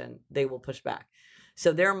expectation, they will push back.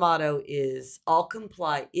 So their motto is, I'll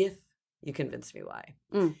comply if you convince me why.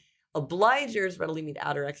 Obligers readily meet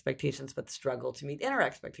outer expectations, but struggle to meet inner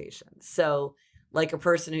expectations. So like a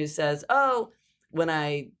person who says, oh, when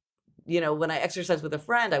I exercise with a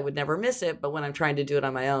friend, I would never miss it. But when I'm trying to do it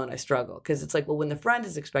on my own, I struggle. Because it's like, well, when the friend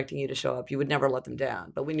is expecting you to show up, you would never let them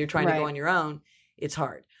down. But when you're trying to go on your own, it's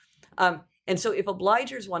hard. And so if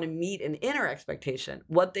obligers want to meet an inner expectation,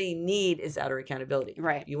 what they need is outer accountability.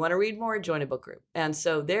 Right. You want to read more, join a book group. And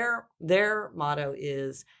so their motto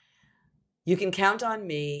is, you can count on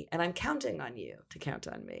me, and I'm counting on you to count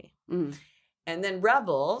on me. And then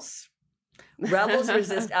rebels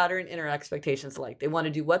resist outer and inner expectations alike. They want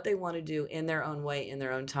to do what they want to do in their own way, in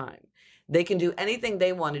their own time. They can do anything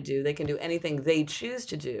they want to do. They can do anything they choose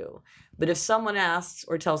to do. But if someone asks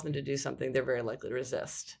or tells them to do something, they're very likely to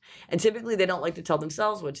resist. And typically they don't like to tell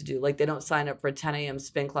themselves what to do. Like they don't sign up for a 10 a.m.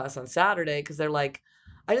 spin class on Saturday because they're like,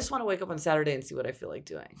 I just want to wake up on Saturday and see what I feel like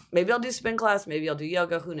doing. Maybe I'll do spin class. Maybe I'll do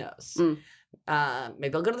yoga. Who knows?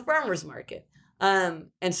 Maybe I'll go to the farmer's market. And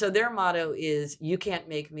so their motto is, you can't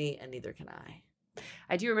make me and neither can I.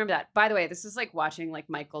 I do remember that. By the way, this is like watching like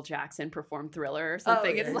Michael Jackson perform Thriller or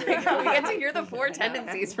something. It's like we get to hear the 4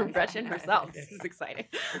 tendencies from Gretchen herself. This is exciting.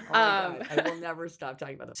 Oh my God. I will never stop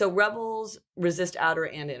talking about them. So rebels resist outer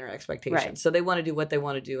and inner expectations. Right. So they want to do what they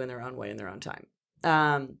want to do in their own way, in their own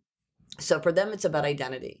time. So for them, it's about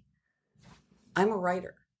identity. I'm a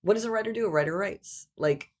writer. What does a writer do? A writer writes.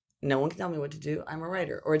 Like, no one can tell me what to do. I'm a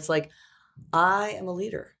writer. Or it's like, I am a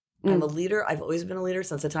leader. I'm a leader. I've always been a leader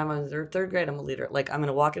since the time I was in 3rd grade. I'm a leader. Like, I'm going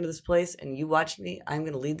to walk into this place and you watch me. I'm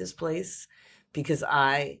going to lead this place because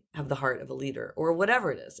I have the heart of a leader, or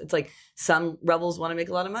whatever it is. It's like some rebels want to make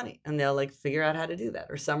a lot of money and they'll like figure out how to do that.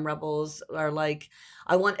 Or some rebels are like,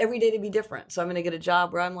 I want every day to be different. So I'm going to get a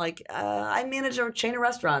job where I'm like, I manage a chain of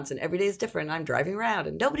restaurants and every day is different. And I'm driving around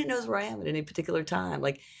and nobody knows where I am at any particular time.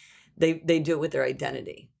 Like they do it with their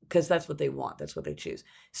identity. Because that's what they want. That's what they choose.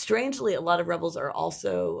 Strangely, a lot of rebels are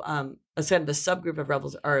also, a subgroup of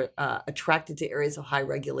rebels are attracted to areas of high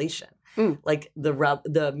regulation, like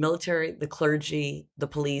the military, the clergy, the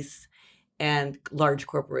police, and large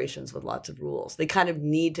corporations with lots of rules. They kind of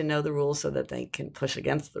need to know the rules so that they can push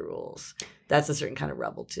against the rules. That's a certain kind of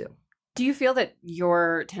rebel too. Do you feel that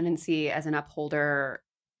your tendency as an upholder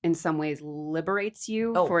in some ways liberates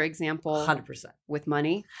you, for example, 100% with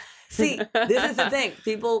money? See, this is the thing.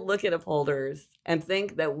 People look at upholders and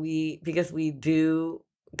think that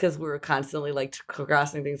because we're constantly like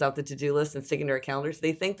crossing things off the to-do list and sticking to our calendars,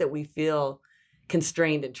 they think that we feel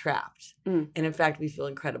constrained and trapped. And in fact, we feel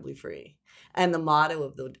incredibly free. And the motto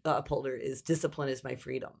of the upholder is, discipline is my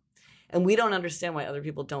freedom. And we don't understand why other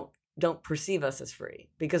people don't perceive us as free,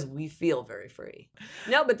 because we feel very free.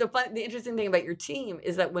 No, but the interesting thing about your team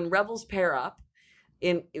is that when rebels pair up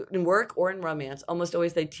in work or in romance, almost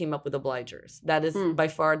always they team up with obligers. That is by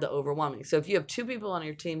far the overwhelming. So if you have 2 people on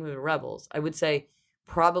your team who are rebels, I would say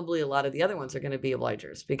probably a lot of the other ones are going to be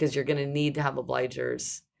obligers, because you're going to need to have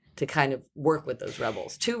obligers to kind of work with those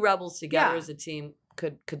rebels. Two rebels together as a team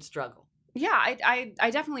could struggle. Yeah,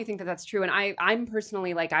 I definitely think that that's true. And I'm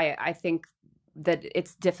personally like, I think that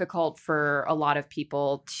it's difficult for a lot of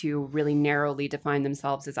people to really narrowly define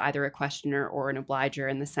themselves as either a questioner or an obliger,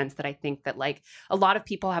 in the sense that I think that like a lot of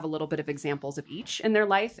people have a little bit of examples of each in their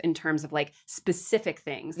life in terms of like specific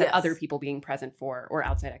things that other people being present for, or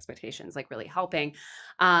outside expectations, like really helping.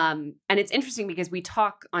 And it's interesting because we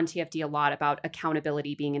talk on TFD a lot about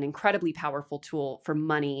accountability being an incredibly powerful tool for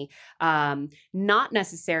money, not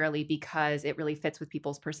necessarily because it really fits with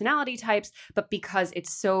people's personality types, but because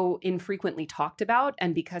it's so infrequently talked about,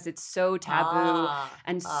 and because it's so taboo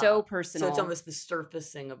and so personal. So it's almost the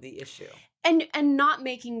surfacing of the issue. And not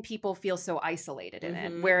making people feel so isolated in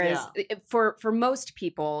it. Whereas for most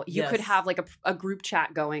people, you could have like a group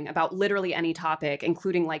chat going about literally any topic,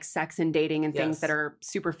 including like sex and dating and things that are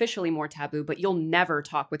superficially more taboo, but you'll never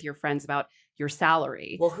talk with your friends about your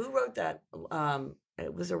salary. Well, who wrote that?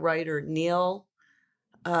 It was a writer, Neil.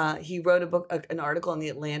 He wrote an article in The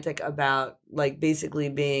Atlantic about like basically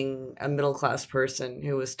being a middle-class person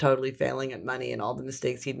who was totally failing at money and all the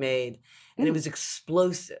mistakes he'd made. And it was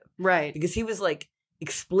explosive. Right. Because he was like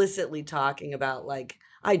explicitly talking about like,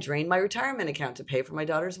 I drained my retirement account to pay for my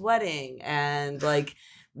daughter's wedding. And like,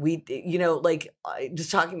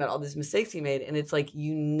 just talking about all these mistakes he made. And it's like,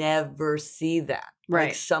 you never see that. Right.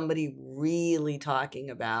 Like somebody really talking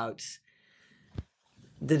about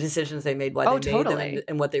the decisions they made, why they made them,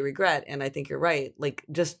 and what they regret. And I think you're right. Like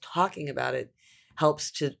just talking about it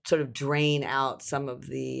helps to sort of drain out some of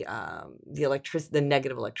the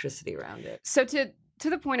negative electricity around it. So to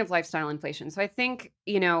the point of lifestyle inflation. So I think,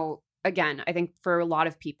 again, I think for a lot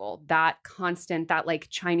of people, that like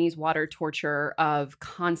Chinese water torture of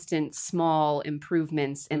constant small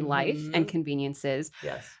improvements in life and conveniences.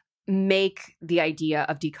 Yes. Make the idea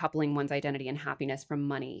of decoupling one's identity and happiness from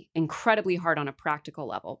money incredibly hard on a practical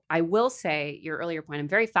level. I will say your earlier point, I'm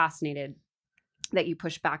very fascinated that you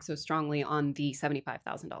push back so strongly on the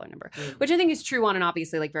 $75,000 number, which I think is true on an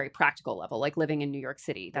obviously like very practical level, like living in New York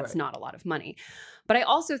City. That's not a lot of money. But I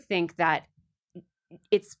also think that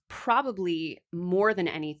it's probably more than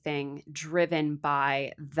anything driven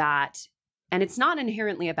by that. And it's not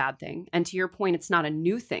inherently a bad thing. And to your point, it's not a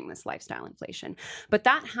new thing, this lifestyle inflation. But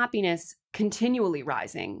that happiness continually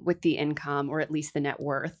rising with the income, or at least the net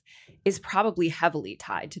worth, is probably heavily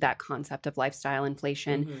tied to that concept of lifestyle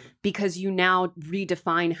inflation, because you now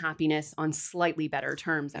redefine happiness on slightly better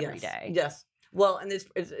terms every day. Yes. Well, and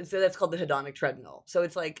that's called the hedonic treadmill. So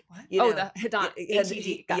it's like, the hedonic,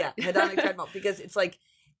 hedonic treadmill, because it's like,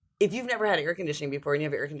 if you've never had air conditioning before and you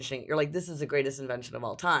have air conditioning, you're like, this is the greatest invention of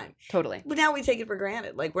all time. Totally. But now we take it for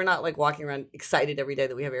granted. Like, we're not like walking around excited every day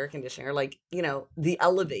that we have air conditioning, or like, the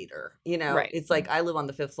elevator, Right. It's like, I live on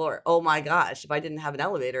the 5th floor. Oh my gosh. If I didn't have an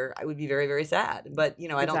elevator, I would be very, very sad. But,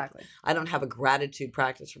 I don't have a gratitude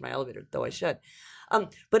practice for my elevator, though I should.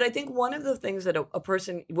 But I think one of the things that a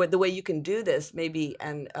person, the way you can do this maybe,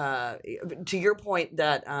 and to your point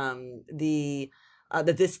that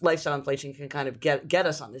that this lifestyle inflation can kind of get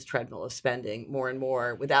us on this treadmill of spending more and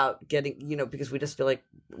more without getting, because we just feel like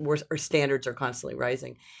our standards are constantly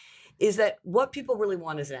rising, is that what people really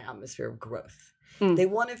want is an atmosphere of growth. They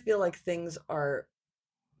want to feel like things are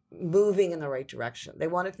moving in the right direction. They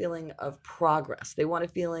want a feeling of progress. They want a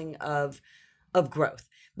feeling of growth.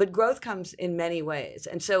 But growth comes in many ways.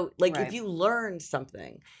 And so if you learn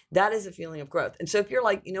something, that is a feeling of growth. And so if you're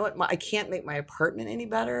like, you know what, I can't make my apartment any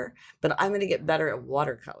better, but I'm going to get better at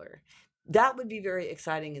watercolor, that would be very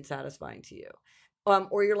exciting and satisfying to you.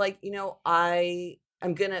 Or you're like, I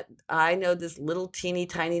know this little teeny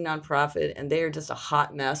tiny nonprofit and they are just a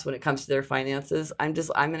hot mess when it comes to their finances. I'm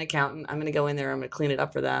an accountant. I'm going to go in there. I'm going to clean it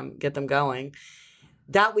up for them, get them going.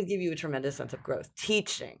 That would give you a tremendous sense of growth.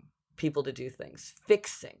 Teaching people to do things,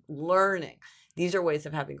 fixing, learning. These are ways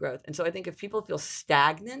of having growth. And so I think if people feel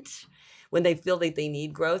stagnant when they feel that they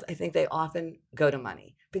need growth, I think they often go to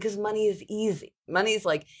money, because money is easy. Money is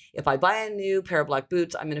like, if I buy a new pair of black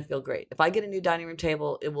boots, I'm going to feel great. If I get a new dining room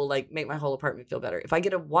table, it will like make my whole apartment feel better. If I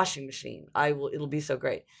get a washing machine, it'll be so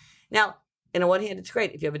great. Now, on one hand, it's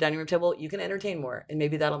great. If you have a dining room table, you can entertain more, and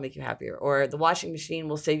maybe that'll make you happier. Or the washing machine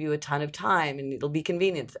will save you a ton of time, and it'll be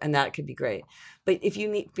convenient, and that could be great. But if you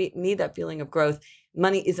need that feeling of growth,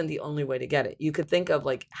 money isn't the only way to get it. You could think of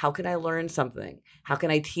like, how can I learn something? How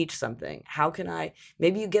can I teach something?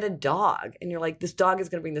 Maybe you get a dog, and you're like, this dog is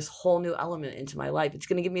going to bring this whole new element into my life. It's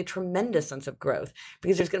going to give me a tremendous sense of growth,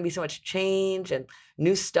 because there's going to be so much change and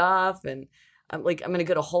new stuff, and I'm going to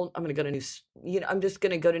go to I'm just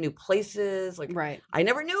going to go to new places. Like, right. I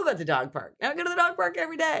never knew about the dog park. Now I go to the dog park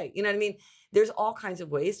every day. You know what I mean? There's all kinds of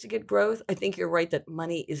ways to get growth. I think you're right that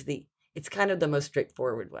money is it's kind of the most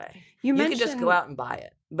straightforward way. You can just go out and buy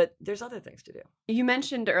it, but there's other things to do. You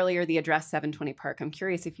mentioned earlier the address 720 Park. I'm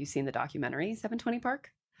curious if you've seen the documentary 720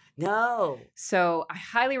 Park. No. So I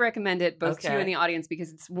highly recommend it, both to you and the audience,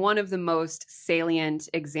 because it's one of the most salient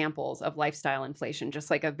examples of lifestyle inflation,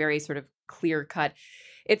 just like a very sort of clear cut.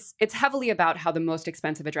 It's heavily about how the most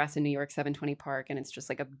expensive address in New York, 720 Park, and it's just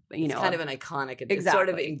like it's kind of an iconic. It's exactly. sort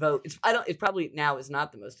of invoked. It probably now is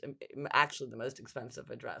not actually the most expensive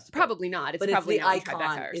address. Probably not. It's but probably it's the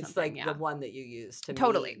icon. It's like the one that you use to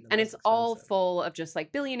totally, and it's all full of just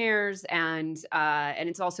like billionaires, and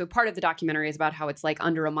it's also part of the documentary is about how it's like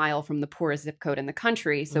under a mile from the poorest zip code in the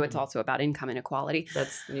country. So it's also about income inequality.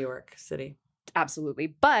 That's New York City. Absolutely.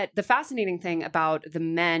 But the fascinating thing about the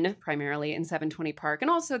men primarily in 720 Park, and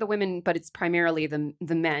also the women, but it's primarily the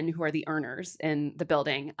men who are the earners in the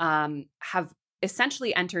building, have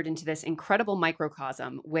essentially entered into this incredible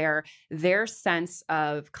microcosm where their sense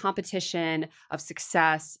of competition, of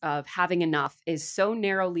success, of having enough is so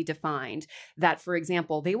narrowly defined that, for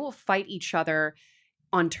example, they will fight each other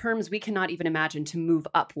on terms we cannot even imagine to move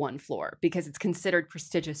up one floor because it's considered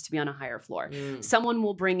prestigious to be on a higher floor. Someone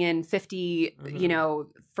will bring in 50,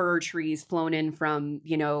 fir trees flown in from,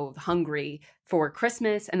 Hungary for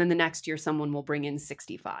Christmas. And then the next year, someone will bring in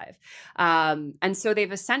 65. And so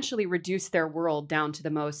they've essentially reduced their world down to the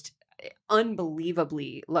most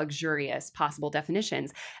unbelievably luxurious possible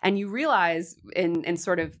definitions. And you realize in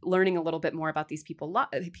sort of learning a little bit more about these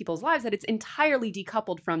people's lives that it's entirely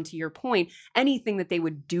decoupled from, to your point, anything that they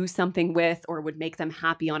would do something with or would make them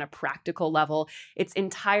happy on a practical level. It's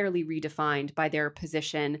entirely redefined by their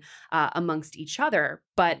position amongst each other.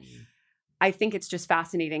 But I think it's just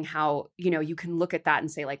fascinating how, you can look at that and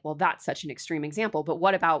say like, well, that's such an extreme example. But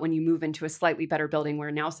what about when you move into a slightly better building where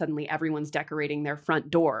now suddenly everyone's decorating their front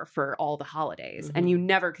door for all the holidays and you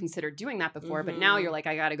never considered doing that before. But now you're like,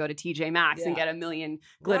 I got to go to TJ Maxx and get a million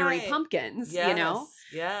glittery pumpkins, Yes.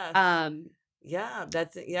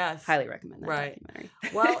 That's it. Yes. Highly recommend that documentary.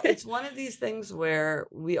 Well, it's one of these things where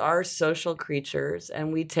we are social creatures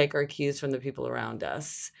and we take our cues from the people around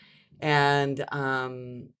us. And,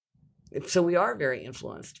 so we are very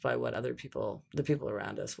influenced by what the people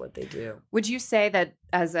around us, what they do. Would you say that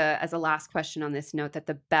as a last question on this note, that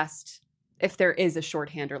the best, if there is a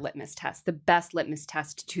shorthand or litmus test, the best litmus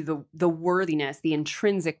test to the worthiness, the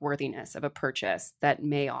intrinsic worthiness of a purchase that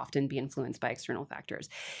may often be influenced by external factors,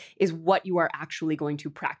 is what you are actually going to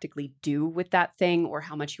practically do with that thing, or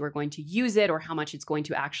how much you are going to use it, or how much it's going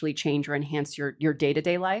to actually change or enhance your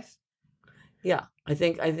day-to-day life? Yeah, I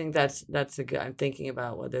think that's a good. I'm thinking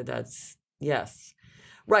about whether that's yes,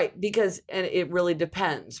 right, because and it really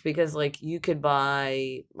depends, because like you could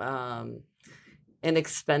buy an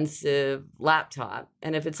expensive laptop,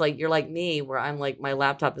 and if it's like you're like me, where I'm like my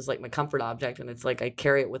laptop is like my comfort object, and it's like I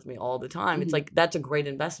carry it with me all the time. It's like that's a great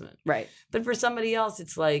investment, right? But for somebody else,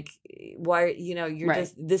 it's like why you're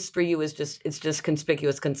just this for you is just it's just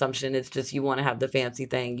conspicuous consumption. It's just you want to have the fancy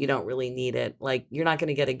thing. You don't really need it. Like you're not going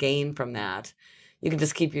to get a gain from that. You can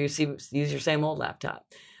just use your same old laptop,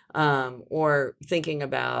 or thinking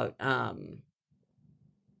about.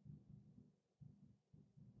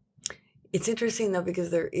 It's interesting though, because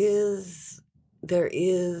there is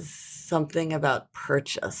something about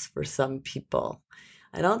purchase for some people.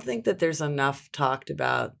 I don't think that there's enough talked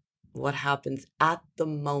about what happens at the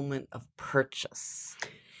moment of purchase.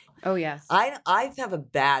 Oh, yes. I have a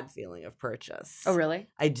bad feeling of purchase. Oh, really?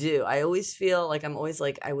 I do. I always feel like I'm always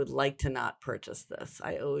like, I would like to not purchase this.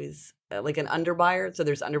 I always, like an underbuyer. So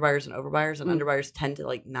there's underbuyers and overbuyers, and underbuyers tend to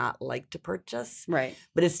like not like to purchase. Right.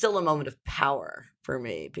 But it's still a moment of power for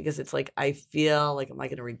me, because it's like, I feel like, am I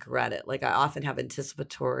going to regret it? Like I often have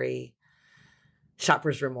anticipatory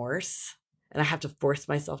shopper's remorse. And I have to force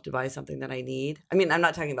myself to buy something that I need. I mean, I'm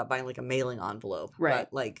not talking about buying like a mailing envelope, right?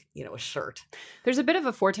 But like, a shirt. There's a bit of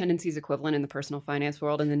a Four Tendencies equivalent in the personal finance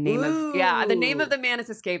world, and the name of the man is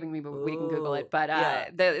escaping me, but we can Google it. But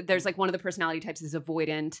there's like one of the personality types is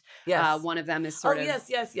avoidant. Yes. One of them is sort of yes.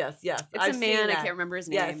 It's a man. I can't remember his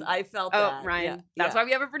name. Yes, I felt that. Oh, Ryan. That's why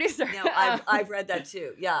we have a producer. No, I've read that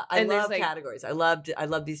too. Yeah, I love categories. I love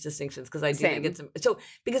these distinctions, because I do think it's so,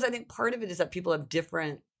 because I think part of it is that people have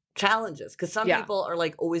different challenges, because some people are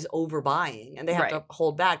like always overbuying and they have to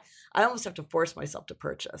hold back. I almost have to force myself to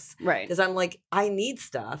purchase, right? Because I'm like, I need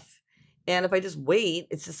stuff, and if I just wait,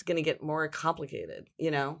 it's just going to get more complicated.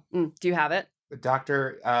 Do you have it?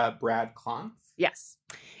 Dr. Brad Klontz. Yes.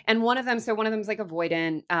 And one of them is like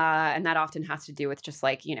avoidant. And that often has to do with just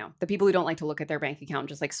like, the people who don't like to look at their bank account,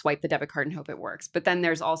 just like swipe the debit card and hope it works. But then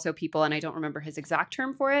there's also people, and I don't remember his exact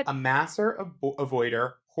term for it. A masser,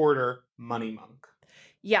 avoider, hoarder, money monk.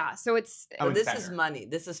 Yeah, so it's this is money.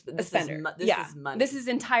 This is money. This is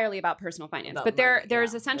entirely about personal finance. But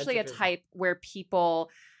there's essentially a type where people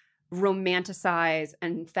romanticize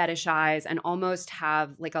and fetishize and almost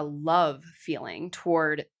have like a love feeling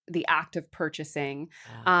toward the act of purchasing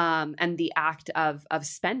and the act of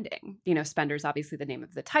spending. Spender's obviously the name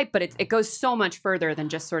of the type, but it goes so much further than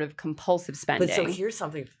just sort of compulsive spending. But so here's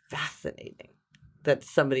something fascinating that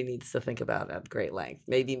somebody needs to think about at great length.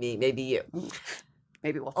 Maybe me, maybe you.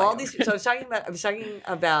 Maybe we'll all these. So I was talking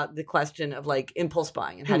about the question of like impulse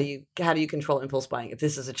buying and how do you control impulse buying if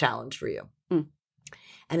this is a challenge for you?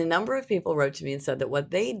 And a number of people wrote to me and said that what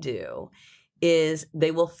they do is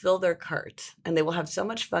they will fill their cart and they will have so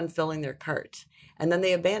much fun filling their cart. And then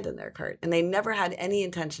they abandon their cart and they never had any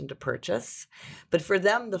intention to purchase. But for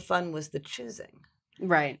them, the fun was the choosing.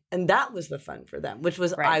 Right. And that was the fun for them, which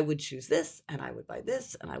was I would choose this and I would buy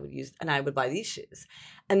this and I would buy these shoes.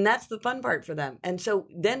 And that's the fun part for them. And so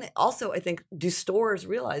then also I think do stores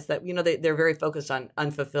realize that, they're very focused on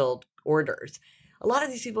unfulfilled orders. A lot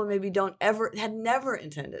of these people maybe had never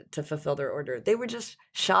intended to fulfill their order. They were just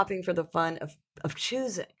shopping for the fun of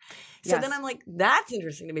choosing. So then I'm like, that's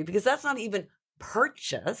interesting to me because that's not even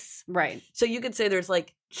purchase. Right. So you could say there's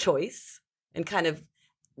like choice and kind of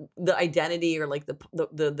the identity or like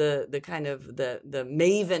the kind of the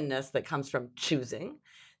mavenness that comes from choosing.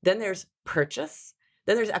 Then there's purchase.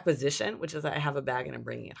 Then there's acquisition, which is I have a bag and I'm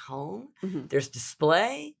bringing it home. Mm-hmm. There's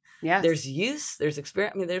display. Yes. There's use, there's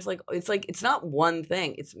experience. I mean, it's not one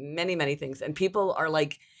thing. It's many, many things. And people are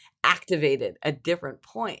like activated at different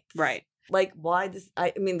points. Right. Like why this,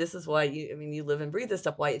 this is why you live and breathe this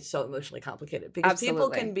stuff, why it's so emotionally complicated. Because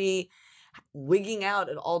people can be wigging out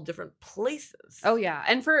at all different places. Oh yeah.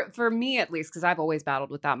 And for me at least, because I've always battled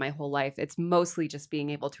with that my whole life, it's mostly just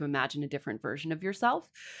being able to imagine a different version of yourself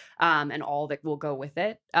and all that will go with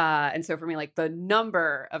it. And so for me, like the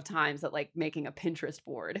number of times that like making a Pinterest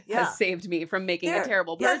board has saved me from making a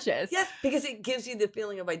terrible purchase. Yes, because it gives you the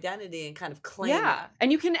feeling of identity and kind of claiming. Yeah.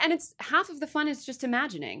 And it's half of the fun is just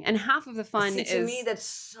imagining and half of the fun is. To me, that's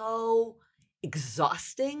so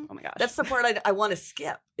exhausting. Oh my gosh. That's the part I want to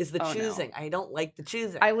skip is the choosing. No. I don't like the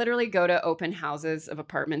choosing. I literally go to open houses of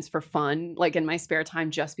apartments for fun, like in my spare time,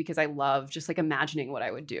 just because I love just like imagining what I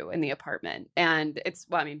would do in the apartment. And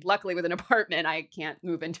luckily with an apartment, I can't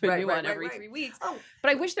move into a new one every 3 weeks. Oh, but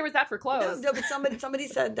I wish there was that for clothes. No, but somebody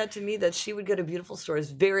said that to me that she would go to beautiful stores,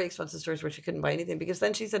 very expensive stores where she couldn't buy anything because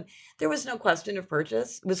then she said there was no question of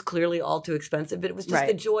purchase. It was clearly all too expensive, but it was just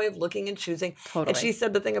the joy of looking and choosing. Totally. And she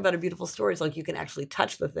said the thing about a beautiful store is like you can actually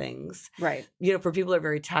touch the things. Right. For people who are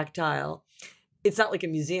very tactile. It's not like a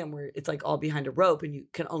museum where it's like all behind a rope and you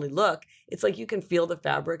can only look. It's like you can feel the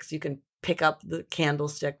fabrics, you can pick up the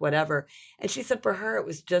candlestick, whatever. And she said for her it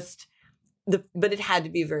was just but it had to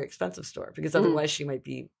be a very expensive store because otherwise she might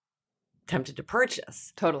be tempted to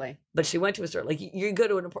purchase. Totally. But she went to a store. Like you go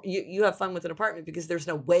to you have fun with an apartment because there's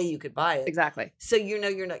no way you could buy it. Exactly. So you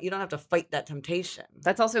don't have to fight that temptation.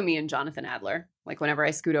 That's also me and Jonathan Adler. Like whenever I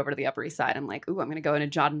scoot over to the Upper East Side, I'm like, ooh, I'm going to go into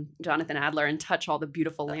Jonathan Adler and touch all the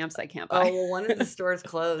beautiful lamps I can't buy. Oh, well, one of the stores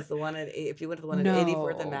closed. The one if you went to the one at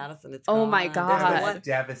 84th and Madison, it's gone. Oh my God.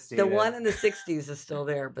 Devastated. The one in the 60s is still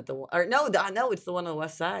there, but it's the one on the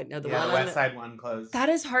West Side. No, the West Side one closed. That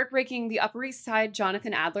is heartbreaking. The Upper East Side,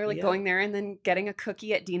 Jonathan Adler, going there and then getting a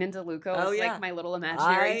cookie at Dean and DeLuca was like my little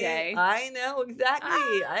imaginary day. I know,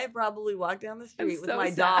 exactly. I probably walked down the street with my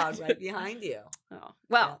dog right behind you. Oh,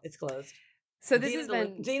 well. It's closed. So this has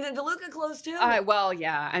been... Dean and DeLuca closed too? Well,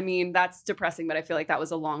 yeah. I mean, that's depressing, but I feel like that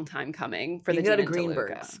was a long time coming for the Dean and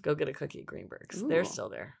Greenberg's. Go get a cookie at Greenberg's. Ooh. They're still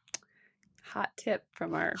there. Hot tip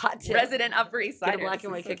from our resident Upper East Side. Get a black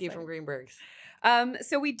and white cookie from Greenberg's.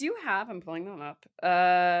 So we do have... I'm pulling them up.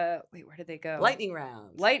 Wait, where did they go? Lightning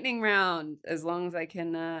round. Lightning round, as long as I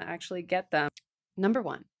can actually get them. Number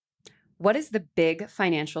 1. What is the big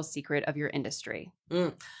financial secret of your industry?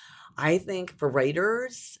 I think for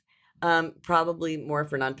writers... probably more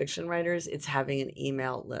for nonfiction writers, it's having an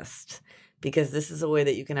email list because this is a way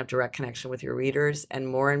that you can have direct connection with your readers. And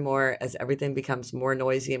more as everything becomes more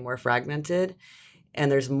noisy and more fragmented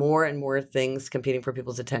and there's more and more things competing for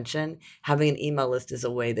people's attention, having an email list is a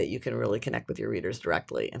way that you can really connect with your readers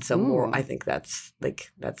directly. And so I think that's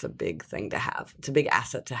a big thing to have. It's a big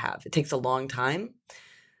asset to have. It takes a long time.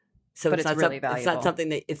 But it's really valuable. It's not something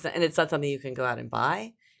that it's not something you can go out and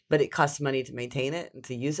buy. But it costs money to maintain it and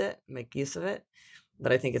to use it, make use of it.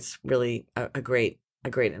 But I think it's really a great a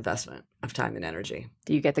great investment of time and energy.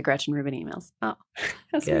 Do you get the Gretchen Rubin emails? Oh,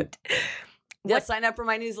 that's good. Yes, sign up for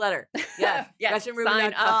my newsletter. Yes, yes,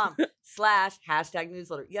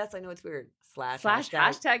 GretchenRubin.com/#newsletter. Yes, I know it's weird. Slash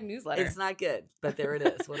hashtag newsletter. It's not good, but there it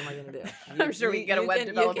is. What am I going to do? I'm sure we can get a web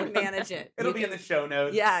developer. You can manage it. It'll be in the show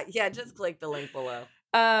notes. Yeah, just click the link below.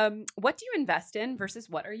 What do you invest in versus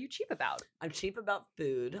what are you cheap about? I'm cheap about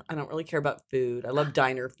food. I don't really care about food. I love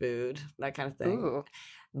diner food, that kind of thing. Ooh.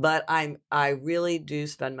 But I really do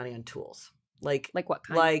spend money on tools. Like what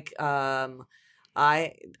kind? Like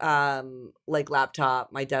I like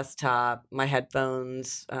laptop, my desktop, my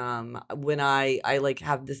headphones. When I like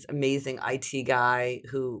have this amazing IT guy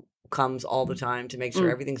who comes all the time to make sure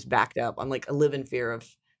everything's backed up. I'm like, I live in fear of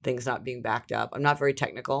things not being backed up. I'm not very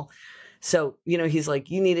technical. So, he's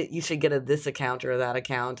like, you should get this account or that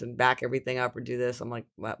account and back everything up or do this. I'm like,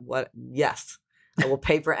 what? Yes, I will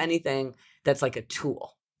pay for anything that's like a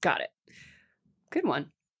tool. Got it. Good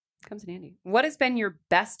one. Comes in handy. What has been your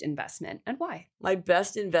best investment and why? My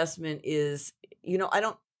best investment is,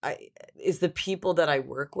 is the people that I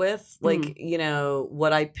work with. Like,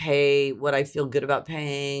 what I pay, what I feel good about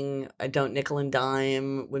paying. I don't nickel and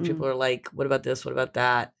dime when people are like, what about this? What about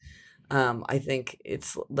that? I think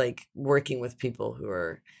it's like working with people who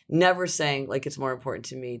are never saying like it's more important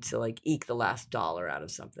to me to like eke the last dollar out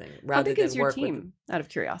of something rather than work. How big is your team? Out of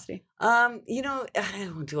curiosity.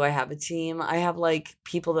 Do I have a team? I have like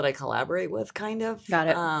people that I collaborate with, kind of. Got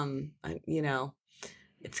it.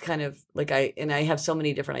 It's kind of like I have so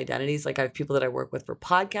many different identities. Like I have people that I work with for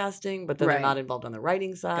podcasting, but then they're not involved on the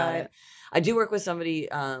writing side. I do work with somebody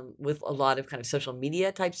with a lot of kind of social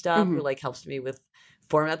media type stuff who like helps me with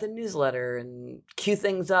format the newsletter and cue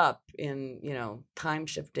things up in, time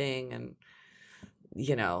shifting and,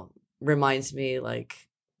 reminds me like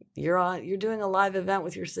you're doing a live event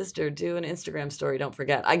with your sister, do an Instagram story. Don't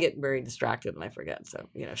forget. I get very distracted and I forget. So,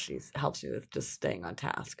 she helps me with just staying on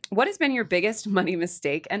task. What has been your biggest money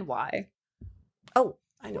mistake and why? Oh,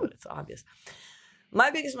 I know it. It's obvious.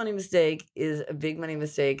 My biggest money mistake is a big money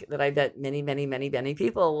mistake that I bet many, many, many, many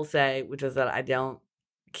people will say, which is that I don't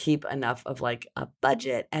keep enough of like a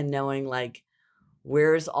budget and knowing like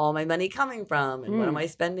where's all my money coming from and what am I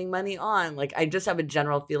spending money on. Like I just have a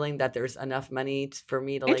general feeling that there's enough money for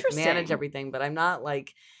me to like manage everything, but I'm not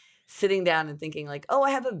like sitting down and thinking like, oh,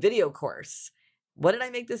 I have a video course. What did I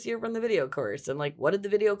make this year from the video course? And like, what did the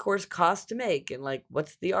video course cost to make? And like,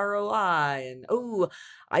 what's the ROI? And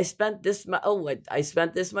I spent this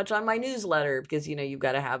much on my newsletter because I've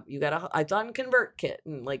done ConvertKit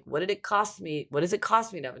and like, what did it cost me? What does it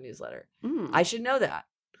cost me to have a newsletter? I should know that.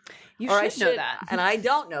 You should know that. And I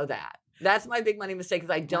don't know that. That's my big money mistake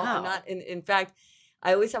because I don't. Wow. I'm not. In fact,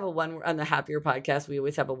 I always have on the Happier podcast. We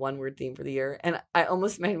always have a 1-word theme for the year, and I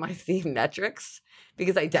almost made my theme metrics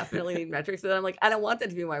because I definitely need metrics. But I'm like, I don't want that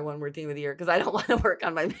to be my 1-word theme of the year because I don't want to work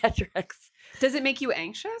on my metrics. Does it make you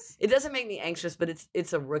anxious? It doesn't make me anxious, but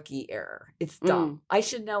it's a rookie error. It's dumb. I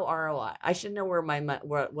should know ROI. I should know where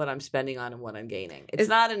what I'm spending on and what I'm gaining. It's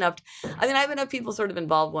not enough. I have enough people sort of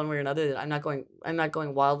involved one way or another that I'm not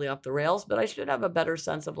going wildly off the rails, but I should have a better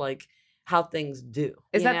sense of like how things do.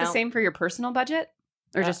 Is that the same for your personal budget?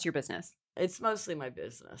 Or just your business? It's mostly my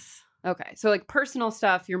business. Okay. So like personal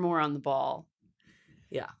stuff, you're more on the ball.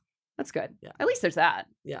 Yeah. That's good. Yeah. At least there's that.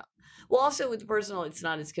 Yeah. Well, also with personal, it's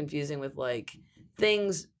not as confusing with like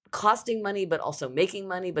things costing money, but also making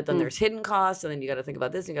money. But then there's hidden costs. And then you got to think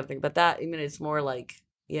about this. And you got to think about that. I mean, it's more like,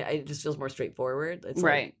 it just feels more straightforward. It's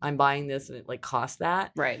like, I'm buying this and it like costs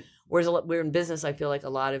that. Right. Whereas we're in business, I feel like a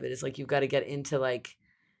lot of it is like, you've got to get into like,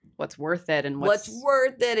 what's worth it and what's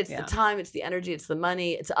worth it. It's the time, it's the energy, it's the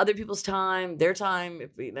money, it's other people's time, their time.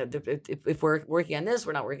 If we're working on this,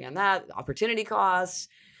 we're not working on that. Opportunity costs.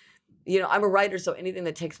 I'm a writer, so anything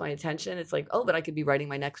that takes my attention, it's like, oh, but I could be writing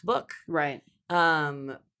my next book. Right.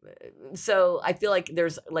 So I feel like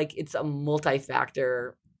there's like it's a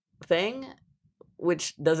multi-factor thing,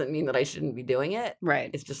 which doesn't mean that I shouldn't be doing it. Right.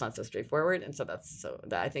 It's just not so straightforward. And so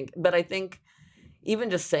I think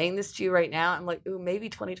even just saying this to you right now, I'm like, ooh, maybe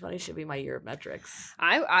 2020 should be my year of metrics.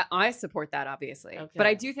 I support that, obviously. Okay. But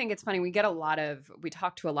I do think it's funny. We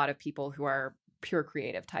talk to a lot of people who are pure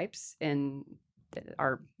creative types in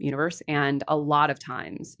our universe. And a lot of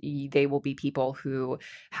times they will be people who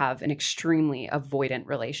have an extremely avoidant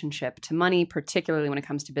relationship to money, particularly when it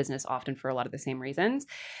comes to business, often for a lot of the same reasons.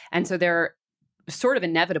 And so they're sort of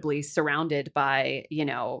inevitably surrounded by,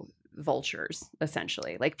 vultures,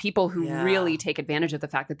 essentially, like people who really take advantage of the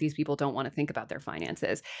fact that these people don't want to think about their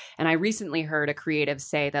finances. And I recently heard a creative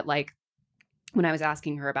say that like when I was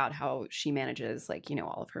asking her about how she manages, like, you know,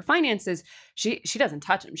 all of her finances, she doesn't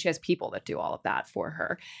touch them. She has people that do all of that for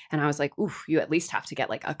her. And I was like, oof, you at least have to get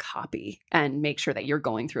like a copy and make sure that you're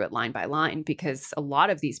going through it line by line, because a lot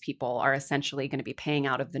of these people are essentially going to be paying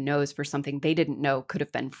out of the nose for something they didn't know could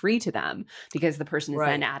have been free to them, because the person is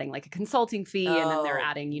then adding like a consulting fee, and then they're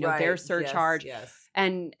adding, you know, their surcharge.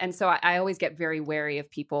 And so I always get very wary of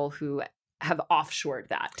people who have offshored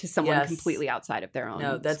that to someone completely outside of their own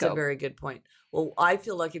No, that's scope. a very good point. Well, I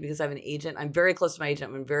feel lucky because I have an agent. I'm very close to my agent.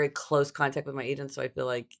 I'm in very close contact with my agent. So I feel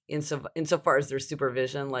like insofar as there's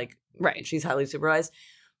supervision, like she's highly supervised.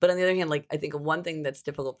 But on the other hand, like I think one thing that's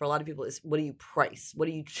difficult for a lot of people is, what do you price? What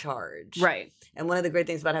do you charge? Right. And one of the great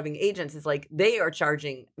things about having agents is like they are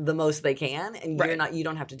charging the most they can, and you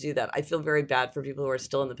don't have to do that. I feel very bad for people who are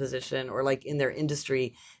still in the position, or like in their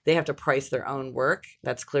industry, they have to price their own work.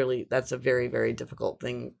 That's a very, very difficult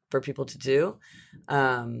thing for people to do.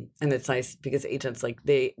 And it's nice because agents, like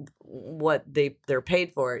they're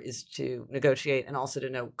paid for is to negotiate, and also to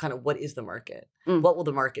know kind of what is the market, what will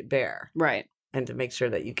the market bear, right, and to make sure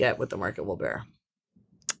that you get what the market will bear.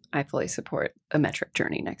 I fully support a metric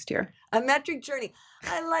journey next year. A metric journey.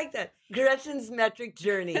 I like that. Gretchen's metric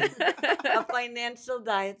journey. A financial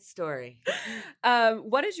diet story.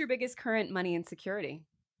 What is your biggest current money insecurity?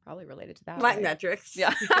 Probably related to that. My metrics.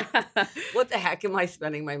 Yeah. What the heck am I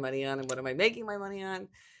spending my money on, and what am I making my money on?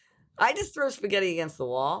 I just throw spaghetti against the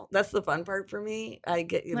wall. That's the fun part for me.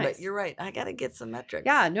 But you're right. I got to get some metrics.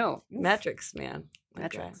 Yeah, no. Metrics, man.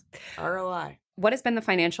 Metrics. Okay. ROI. What has been the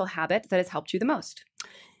financial habit that has helped you the most?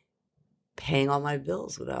 Paying all my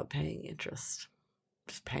bills without paying interest.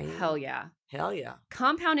 Just paying. Hell yeah. Hell yeah.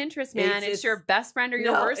 Compound interest, man. It's your best friend or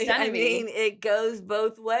your worst enemy. I mean, it goes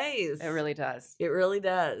both ways. It really does. It really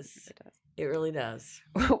does. It really does.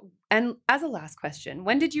 And as a last question,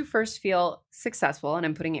 when did you first feel successful? And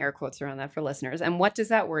I'm putting air quotes around that for listeners. And what does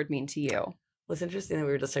that word mean to you? Well, it's interesting that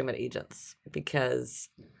we were just talking about agents, because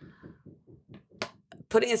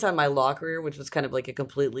putting aside my law career, which was kind of like a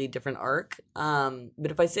completely different arc.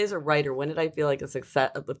 But if I say as a writer, when did I feel like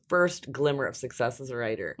the first glimmer of success as a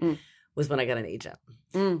writer was when I got an agent.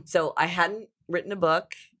 So I hadn't written a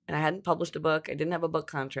book, and I hadn't published a book. I didn't have a book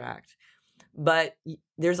contract. But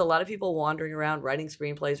there's a lot of people wandering around writing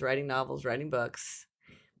screenplays, writing novels, writing books.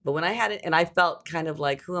 But when I had it, and I felt kind of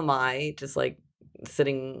like, who am I? Just like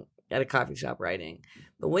sitting at a coffee shop writing.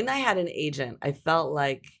 But when I had an agent, I felt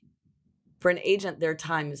like, for an agent, their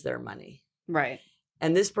time is their money. Right.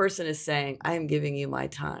 And this person is saying, I am giving you my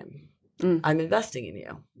time. I'm investing in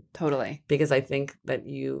you. Totally. Because I think that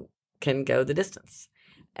you can go the distance.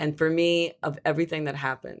 And for me, of everything that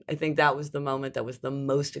happened, I think that was the moment that was the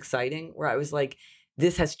most exciting, where I was like,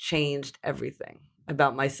 this has changed everything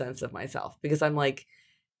about my sense of myself. Because I'm like,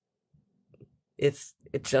 it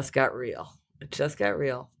just got real. It just got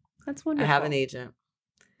real. That's wonderful. I have an agent.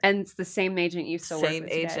 And it's the same agent you still work with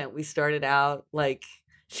today? Same agent. We started out like,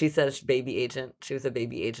 she says baby agent. She was a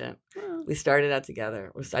baby agent. Oh. We started out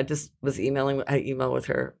together. I just was I emailed with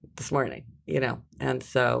her this morning, and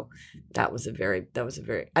so that was a very,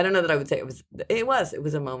 I don't know that I would say it was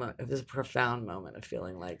a moment. It was a profound moment of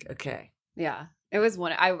feeling like, okay. Yeah. It was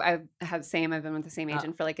one. I've been with the same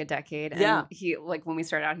agent for like a decade. And he, like, when we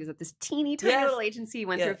started out, he was at this teeny tiny little agency. He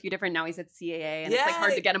went through a few different, now he's at CAA, and it's like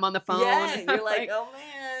hard to get him on the phone. Yeah, you're like, oh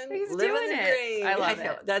man, he's doing it. I love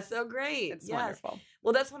it. That's so great. It's wonderful.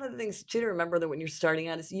 Well, that's one of the things too to remember, that when you're starting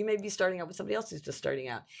out, is you may be starting out with somebody else who's just starting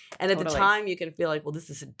out. And at the time you can feel like, well, this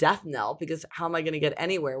is a death knell, because how am I going to get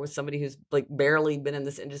anywhere with somebody who's like barely been in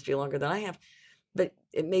this industry longer than I have? But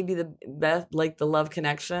it may be the best, like the love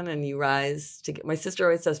connection, and you rise to get. My sister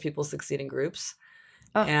always says people succeed in groups.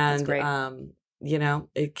 Oh, and that's great.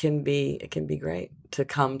 It can be great to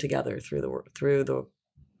come together through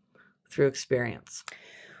experience.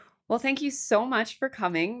 Well, thank you so much for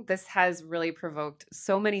coming. This has really provoked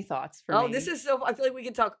so many thoughts for me. Oh, this is I feel like we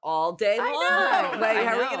could talk all day long. How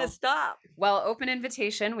are we going to stop? Well, open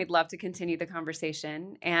invitation. We'd love to continue the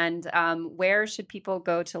conversation. And where should people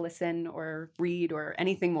go to listen or read or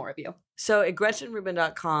anything more of you? So at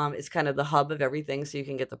GretchenRubin.com is kind of the hub of everything. So you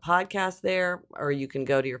can get the podcast there, or you can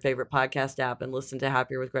go to your favorite podcast app and listen to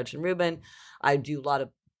Happier with Gretchen Rubin. I do a lot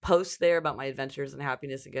of posts there about my adventures in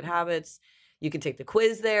happiness and good habits. You can take the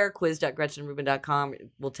quiz there, quiz.GretchenRubin.com. It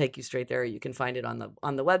will take you straight there. You can find it on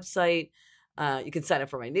the website. You can sign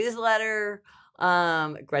up for my newsletter,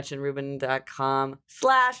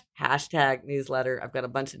 GretchenRubin.com/#newsletter. I've got a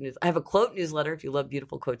bunch of news. I have a quote newsletter if you love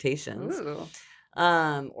beautiful quotations. Ooh.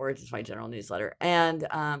 or just my general newsletter. And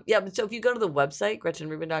but so if you go to the website,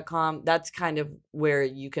 GretchenRubin.com, that's kind of where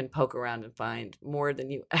you can poke around and find more than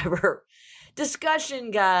you ever.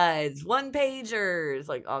 Discussion guides, one-pagers,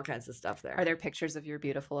 like all kinds of stuff there. Are there pictures of your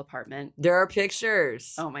beautiful apartment? There are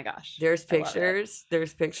pictures. Oh my gosh. There's pictures.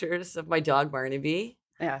 There's pictures of my dog Barnaby.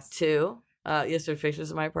 Yes. Too. Yes, there's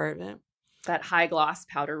pictures of my apartment. That high gloss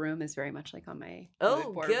powder room is very much like on my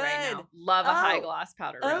mood board right now. Love a high gloss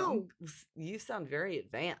powder room. Oh, you sound very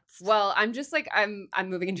advanced. Well, I'm just like I'm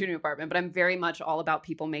moving into a new apartment, but I'm very much all about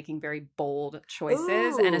people making very bold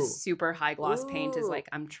choices, and a super high gloss paint is like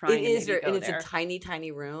I'm trying. It is, and it's a tiny,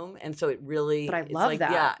 tiny room, and so it really. But I love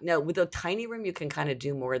that. Yeah, no, with a tiny room, you can kind of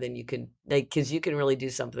do more than you can, like, because you can really do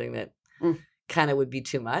something that kind of would be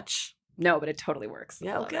too much. No, but it totally works.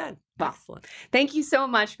 Yeah, good. Excellent. Thank you so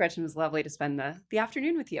much, Gretchen. It was lovely to spend the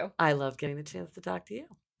afternoon with you. I love getting the chance to talk to you.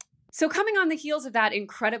 So coming on the heels of that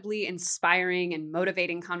incredibly inspiring and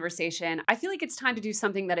motivating conversation, I feel like it's time to do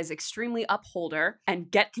something that is extremely upholder and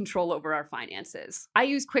get control over our finances. I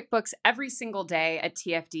use QuickBooks every single day at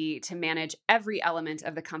TFD to manage every element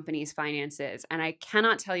of the company's finances, and I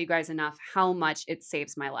cannot tell you guys enough how much it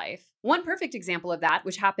saves my life. One perfect example of that,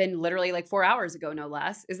 which happened literally like 4 hours ago, no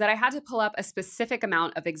less, is that I had to pull up a specific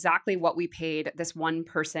amount of exactly what we paid this one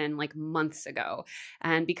person like months ago.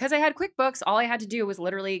 And because I had QuickBooks, all I had to do was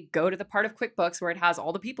literally go to the part of QuickBooks where it has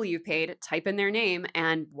all the people you've paid, type in their name,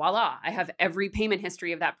 and voila, I have every payment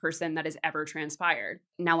history of that person that has ever transpired.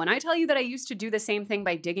 Now, when I tell you that I used to do the same thing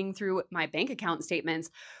by digging through my bank account statements,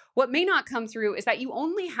 what may not come through is that you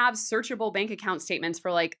only have searchable bank account statements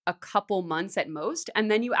for like a couple months at most.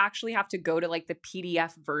 And then you actually have to go to like the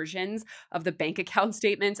PDF versions of the bank account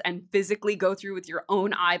statements and physically go through with your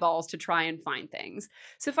own eyeballs to try and find things.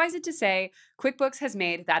 Suffice it to say, QuickBooks has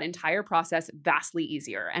made that entire process vastly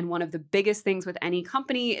easier. And one of the biggest things with any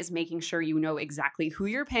company is making sure you know exactly who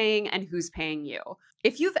you're paying and who's paying you.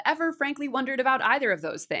 If you've ever frankly wondered about either of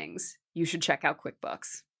those things, you should check out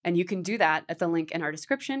QuickBooks. And you can do that at the link in our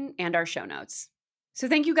description and our show notes. So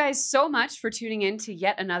thank you guys so much for tuning in to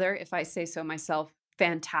yet another, if I say so myself,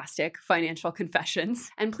 fantastic financial confessions.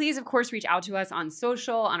 And please, of course, reach out to us on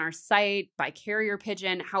social, on our site, by carrier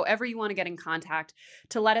pigeon, however you want to get in contact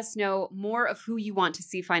to let us know more of who you want to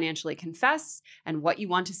see financially confess and what you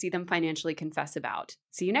want to see them financially confess about.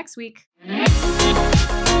 See you next week.